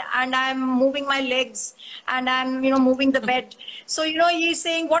head, and I'm moving my legs, and I'm, moving the bed. So, he's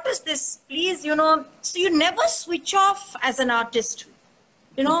saying, what is this? Please, so you never switch off as an artist.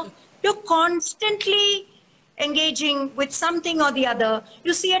 You're constantly engaging with something or the other.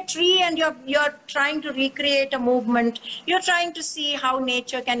 You see a tree and you're trying to recreate a movement. You're trying to see how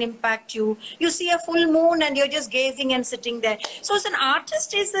nature can impact you. You see a full moon and you're just gazing and sitting there. So as an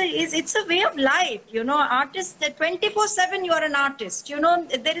artist, it's a way of life. Artists, 24/7 you're an artist.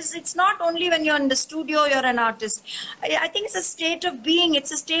 It's not only when you're in the studio you're an artist. I think it's a state of being.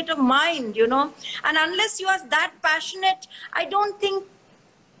 It's a state of mind. And unless you are that passionate, I don't think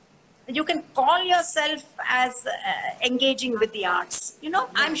you can call yourself as engaging with the arts.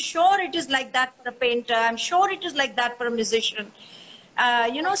 I'm sure it is like that for a painter. I'm sure it is like that for a musician.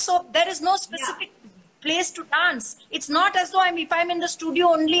 So there is no specific place to dance. It's not as though if I'm in the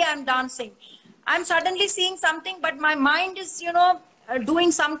studio only, I'm dancing. I'm suddenly seeing something, but my mind is,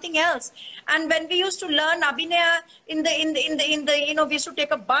 doing something else. And when we used to learn abhinaya we used to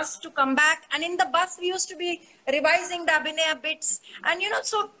take a bus to come back, and in the bus we used to be revising the abhinaya bits, and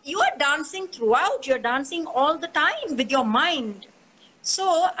so you are dancing throughout. You're dancing all the time with your mind.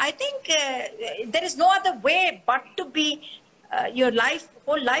 So I think there is no other way but to be your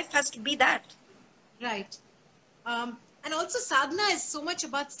whole life has to be that. Right. And also sadhana is so much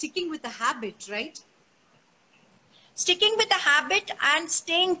about sticking with the habit, right? Sticking with the habit and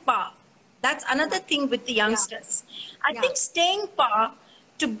staying power. That's another thing with the youngsters. I think staying power,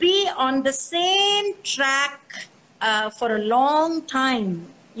 to be on the same track for a long time.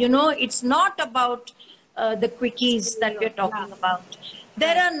 You know, it's not about the quickies that we're talking about.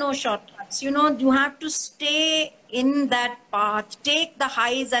 There are no shortcuts. You know, you have to stay in that path, take the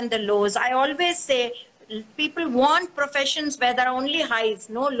highs and the lows. I always say people want professions where there are only highs,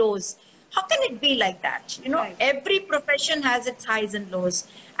 no lows. How can it be like that? You know, every profession has its highs and lows,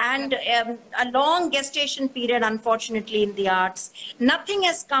 and a long gestation period, unfortunately, in the arts. Nothing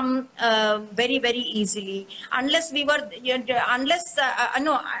has come very, very easily, unless we were,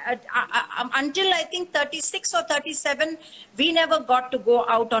 until I think 36 or 37, we never got to go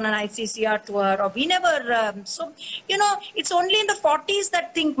out on an ICCR tour, or we never, so, you know, it's only in the 40s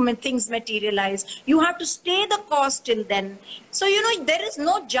that things materialize. You have to stay the course till then. So, you know, there is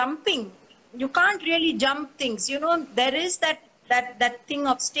no jumping. You can't really jump things, you know, there is that thing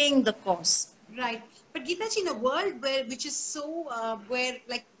of staying the course. Right. But Geeta, in a world which is so, where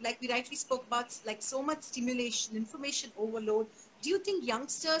like we rightly spoke about, like so much stimulation, information overload, do you think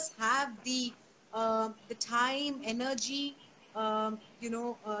youngsters have the time, energy, to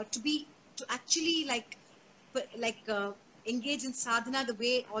actually engage in sadhana the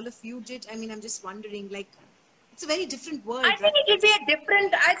way all of you did? I mean, I'm just wondering, like, it's a very different world. I think it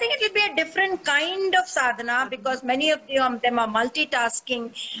will be a different kind of sadhana, because many of them are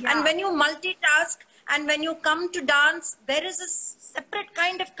multitasking. And when you multitask and when you come to dance, there is a separate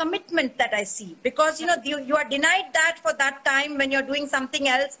kind of commitment that I see, because, you know, you are denied that for that time when you're doing something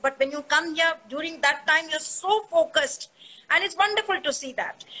else. But when you come here during that time, you're so focused. And it's wonderful to see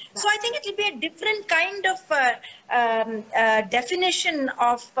that. So I think it will be a different kind of definition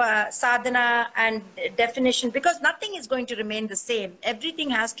of sadhana and definition, because nothing is going to remain the same. Everything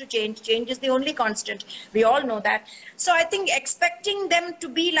has to change. Change is the only constant. We all know that. So I think expecting them to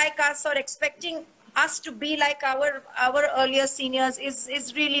be like us, or expecting us to be like our earlier seniors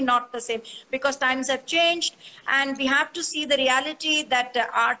is really not the same, because times have changed, and we have to see the reality that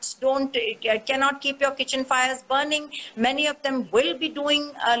arts cannot keep your kitchen fires burning. Many of them will be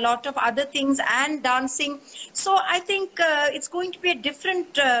doing a lot of other things and dancing. So I think it's going to be a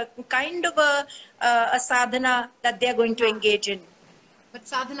different kind of a sadhana that they're going to engage in. But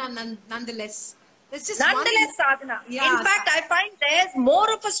sadhana nonetheless. Nonetheless, sadhana. Yeah. In fact, I find there's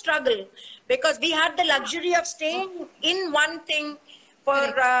more of a struggle, because we had the luxury of staying in one thing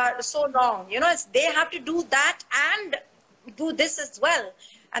for so long. You know, they have to do that and do this as well.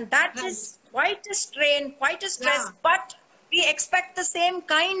 And that is quite a strain, quite a stress. Yeah. But we expect the same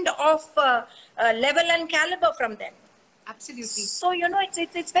kind of level and caliber from them. Absolutely. So, you know,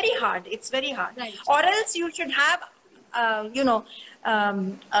 it's very hard. It's very hard. Right. Or else you should have,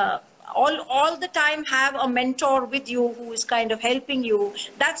 all the time have a mentor with you who is kind of helping you.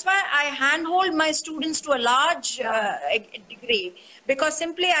 That's why I handhold my students to a large degree, because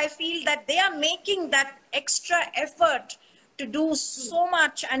simply I feel that they are making that extra effort to do so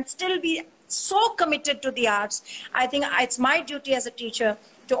much and still be so committed to the arts. I think it's my duty as a teacher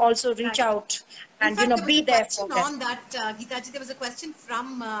to also reach out and, you know, be there for them. On that, Geeta ji, there was a question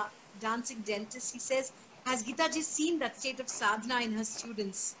from Dancing Dentist. He says, has Geeta ji seen that state of sadhana in her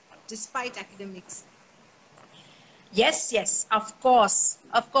students despite academics? Yes, of course.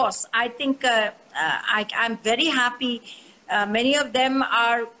 I think I'm very happy. Many of them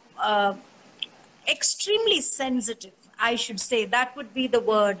are extremely sensitive, I should say. That would be the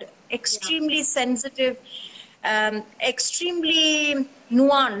word. Extremely sensitive, extremely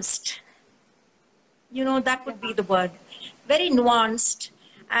nuanced. You know, that would be the word. Very nuanced.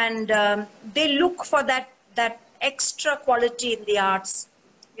 And they look for that extra quality in the arts.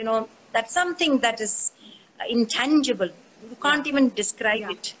 You know, that's something that is intangible. You can't even describe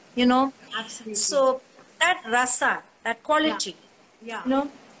it, you know. Absolutely. So that rasa, that quality, you know.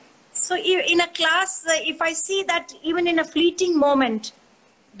 So in a class, if I see that even in a fleeting moment,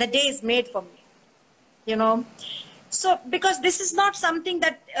 the day is made for me, you know. So because this is not something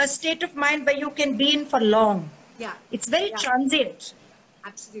that a state of mind where you can be in for long. Yeah. It's very transient.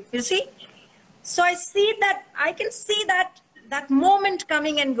 Absolutely. You see? So I can see that moment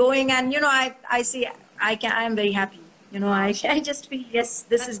coming and going, and, you know, I am very happy. You know, I just feel, yes,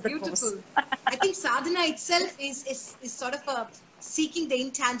 this is the course. I think sadhana itself is sort of seeking the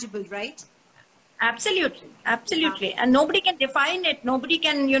intangible, right? Absolutely. And nobody can define it. Nobody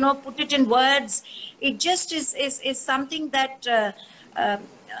can, you know, put it in words. It just is something that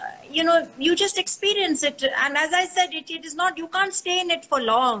you know, you just experience it. And as I said, it is not, you can't stay in it for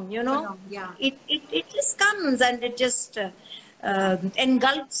long, you know. Yeah. It just comes and it just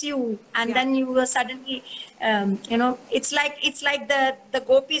engulfs you, and then you are suddenly, you know, it's like the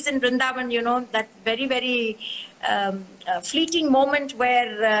gopis in Vrindavan, you know, that very, very fleeting moment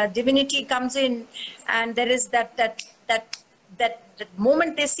where divinity comes in, and there is that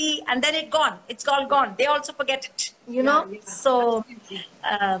moment they see, and then it's all gone. They also forget it, you know. So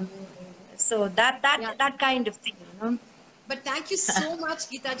so that kind of thing, you know. But thank you so much,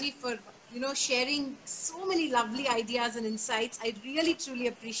 Geeta ji, for, you know, sharing so many lovely ideas and insights. I really truly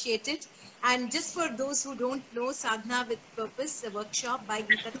appreciate it. And just for those who don't know, Sadhana with Purpose, a workshop by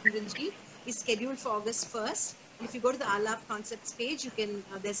Geeta Chandran ji, is scheduled for August 1st. And if you go to the Aalaap concepts page, you can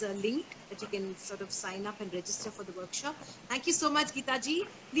there's a link that you can sort of sign up and register for the workshop. Thank you so much, Geeta ji.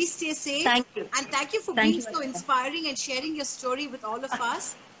 Please stay safe. Thank you. And thank you for being so inspiring and sharing your story with all of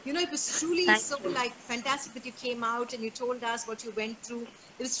us. You know, it was truly like fantastic that you came out and you told us what you went through.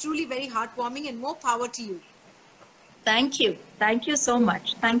 It was truly very heartwarming, and more power to you. Thank you. Thank you so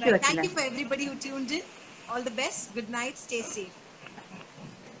much. Thank you, Akhila. Thank you for everybody who tuned in. All the best. Good night. Stay safe.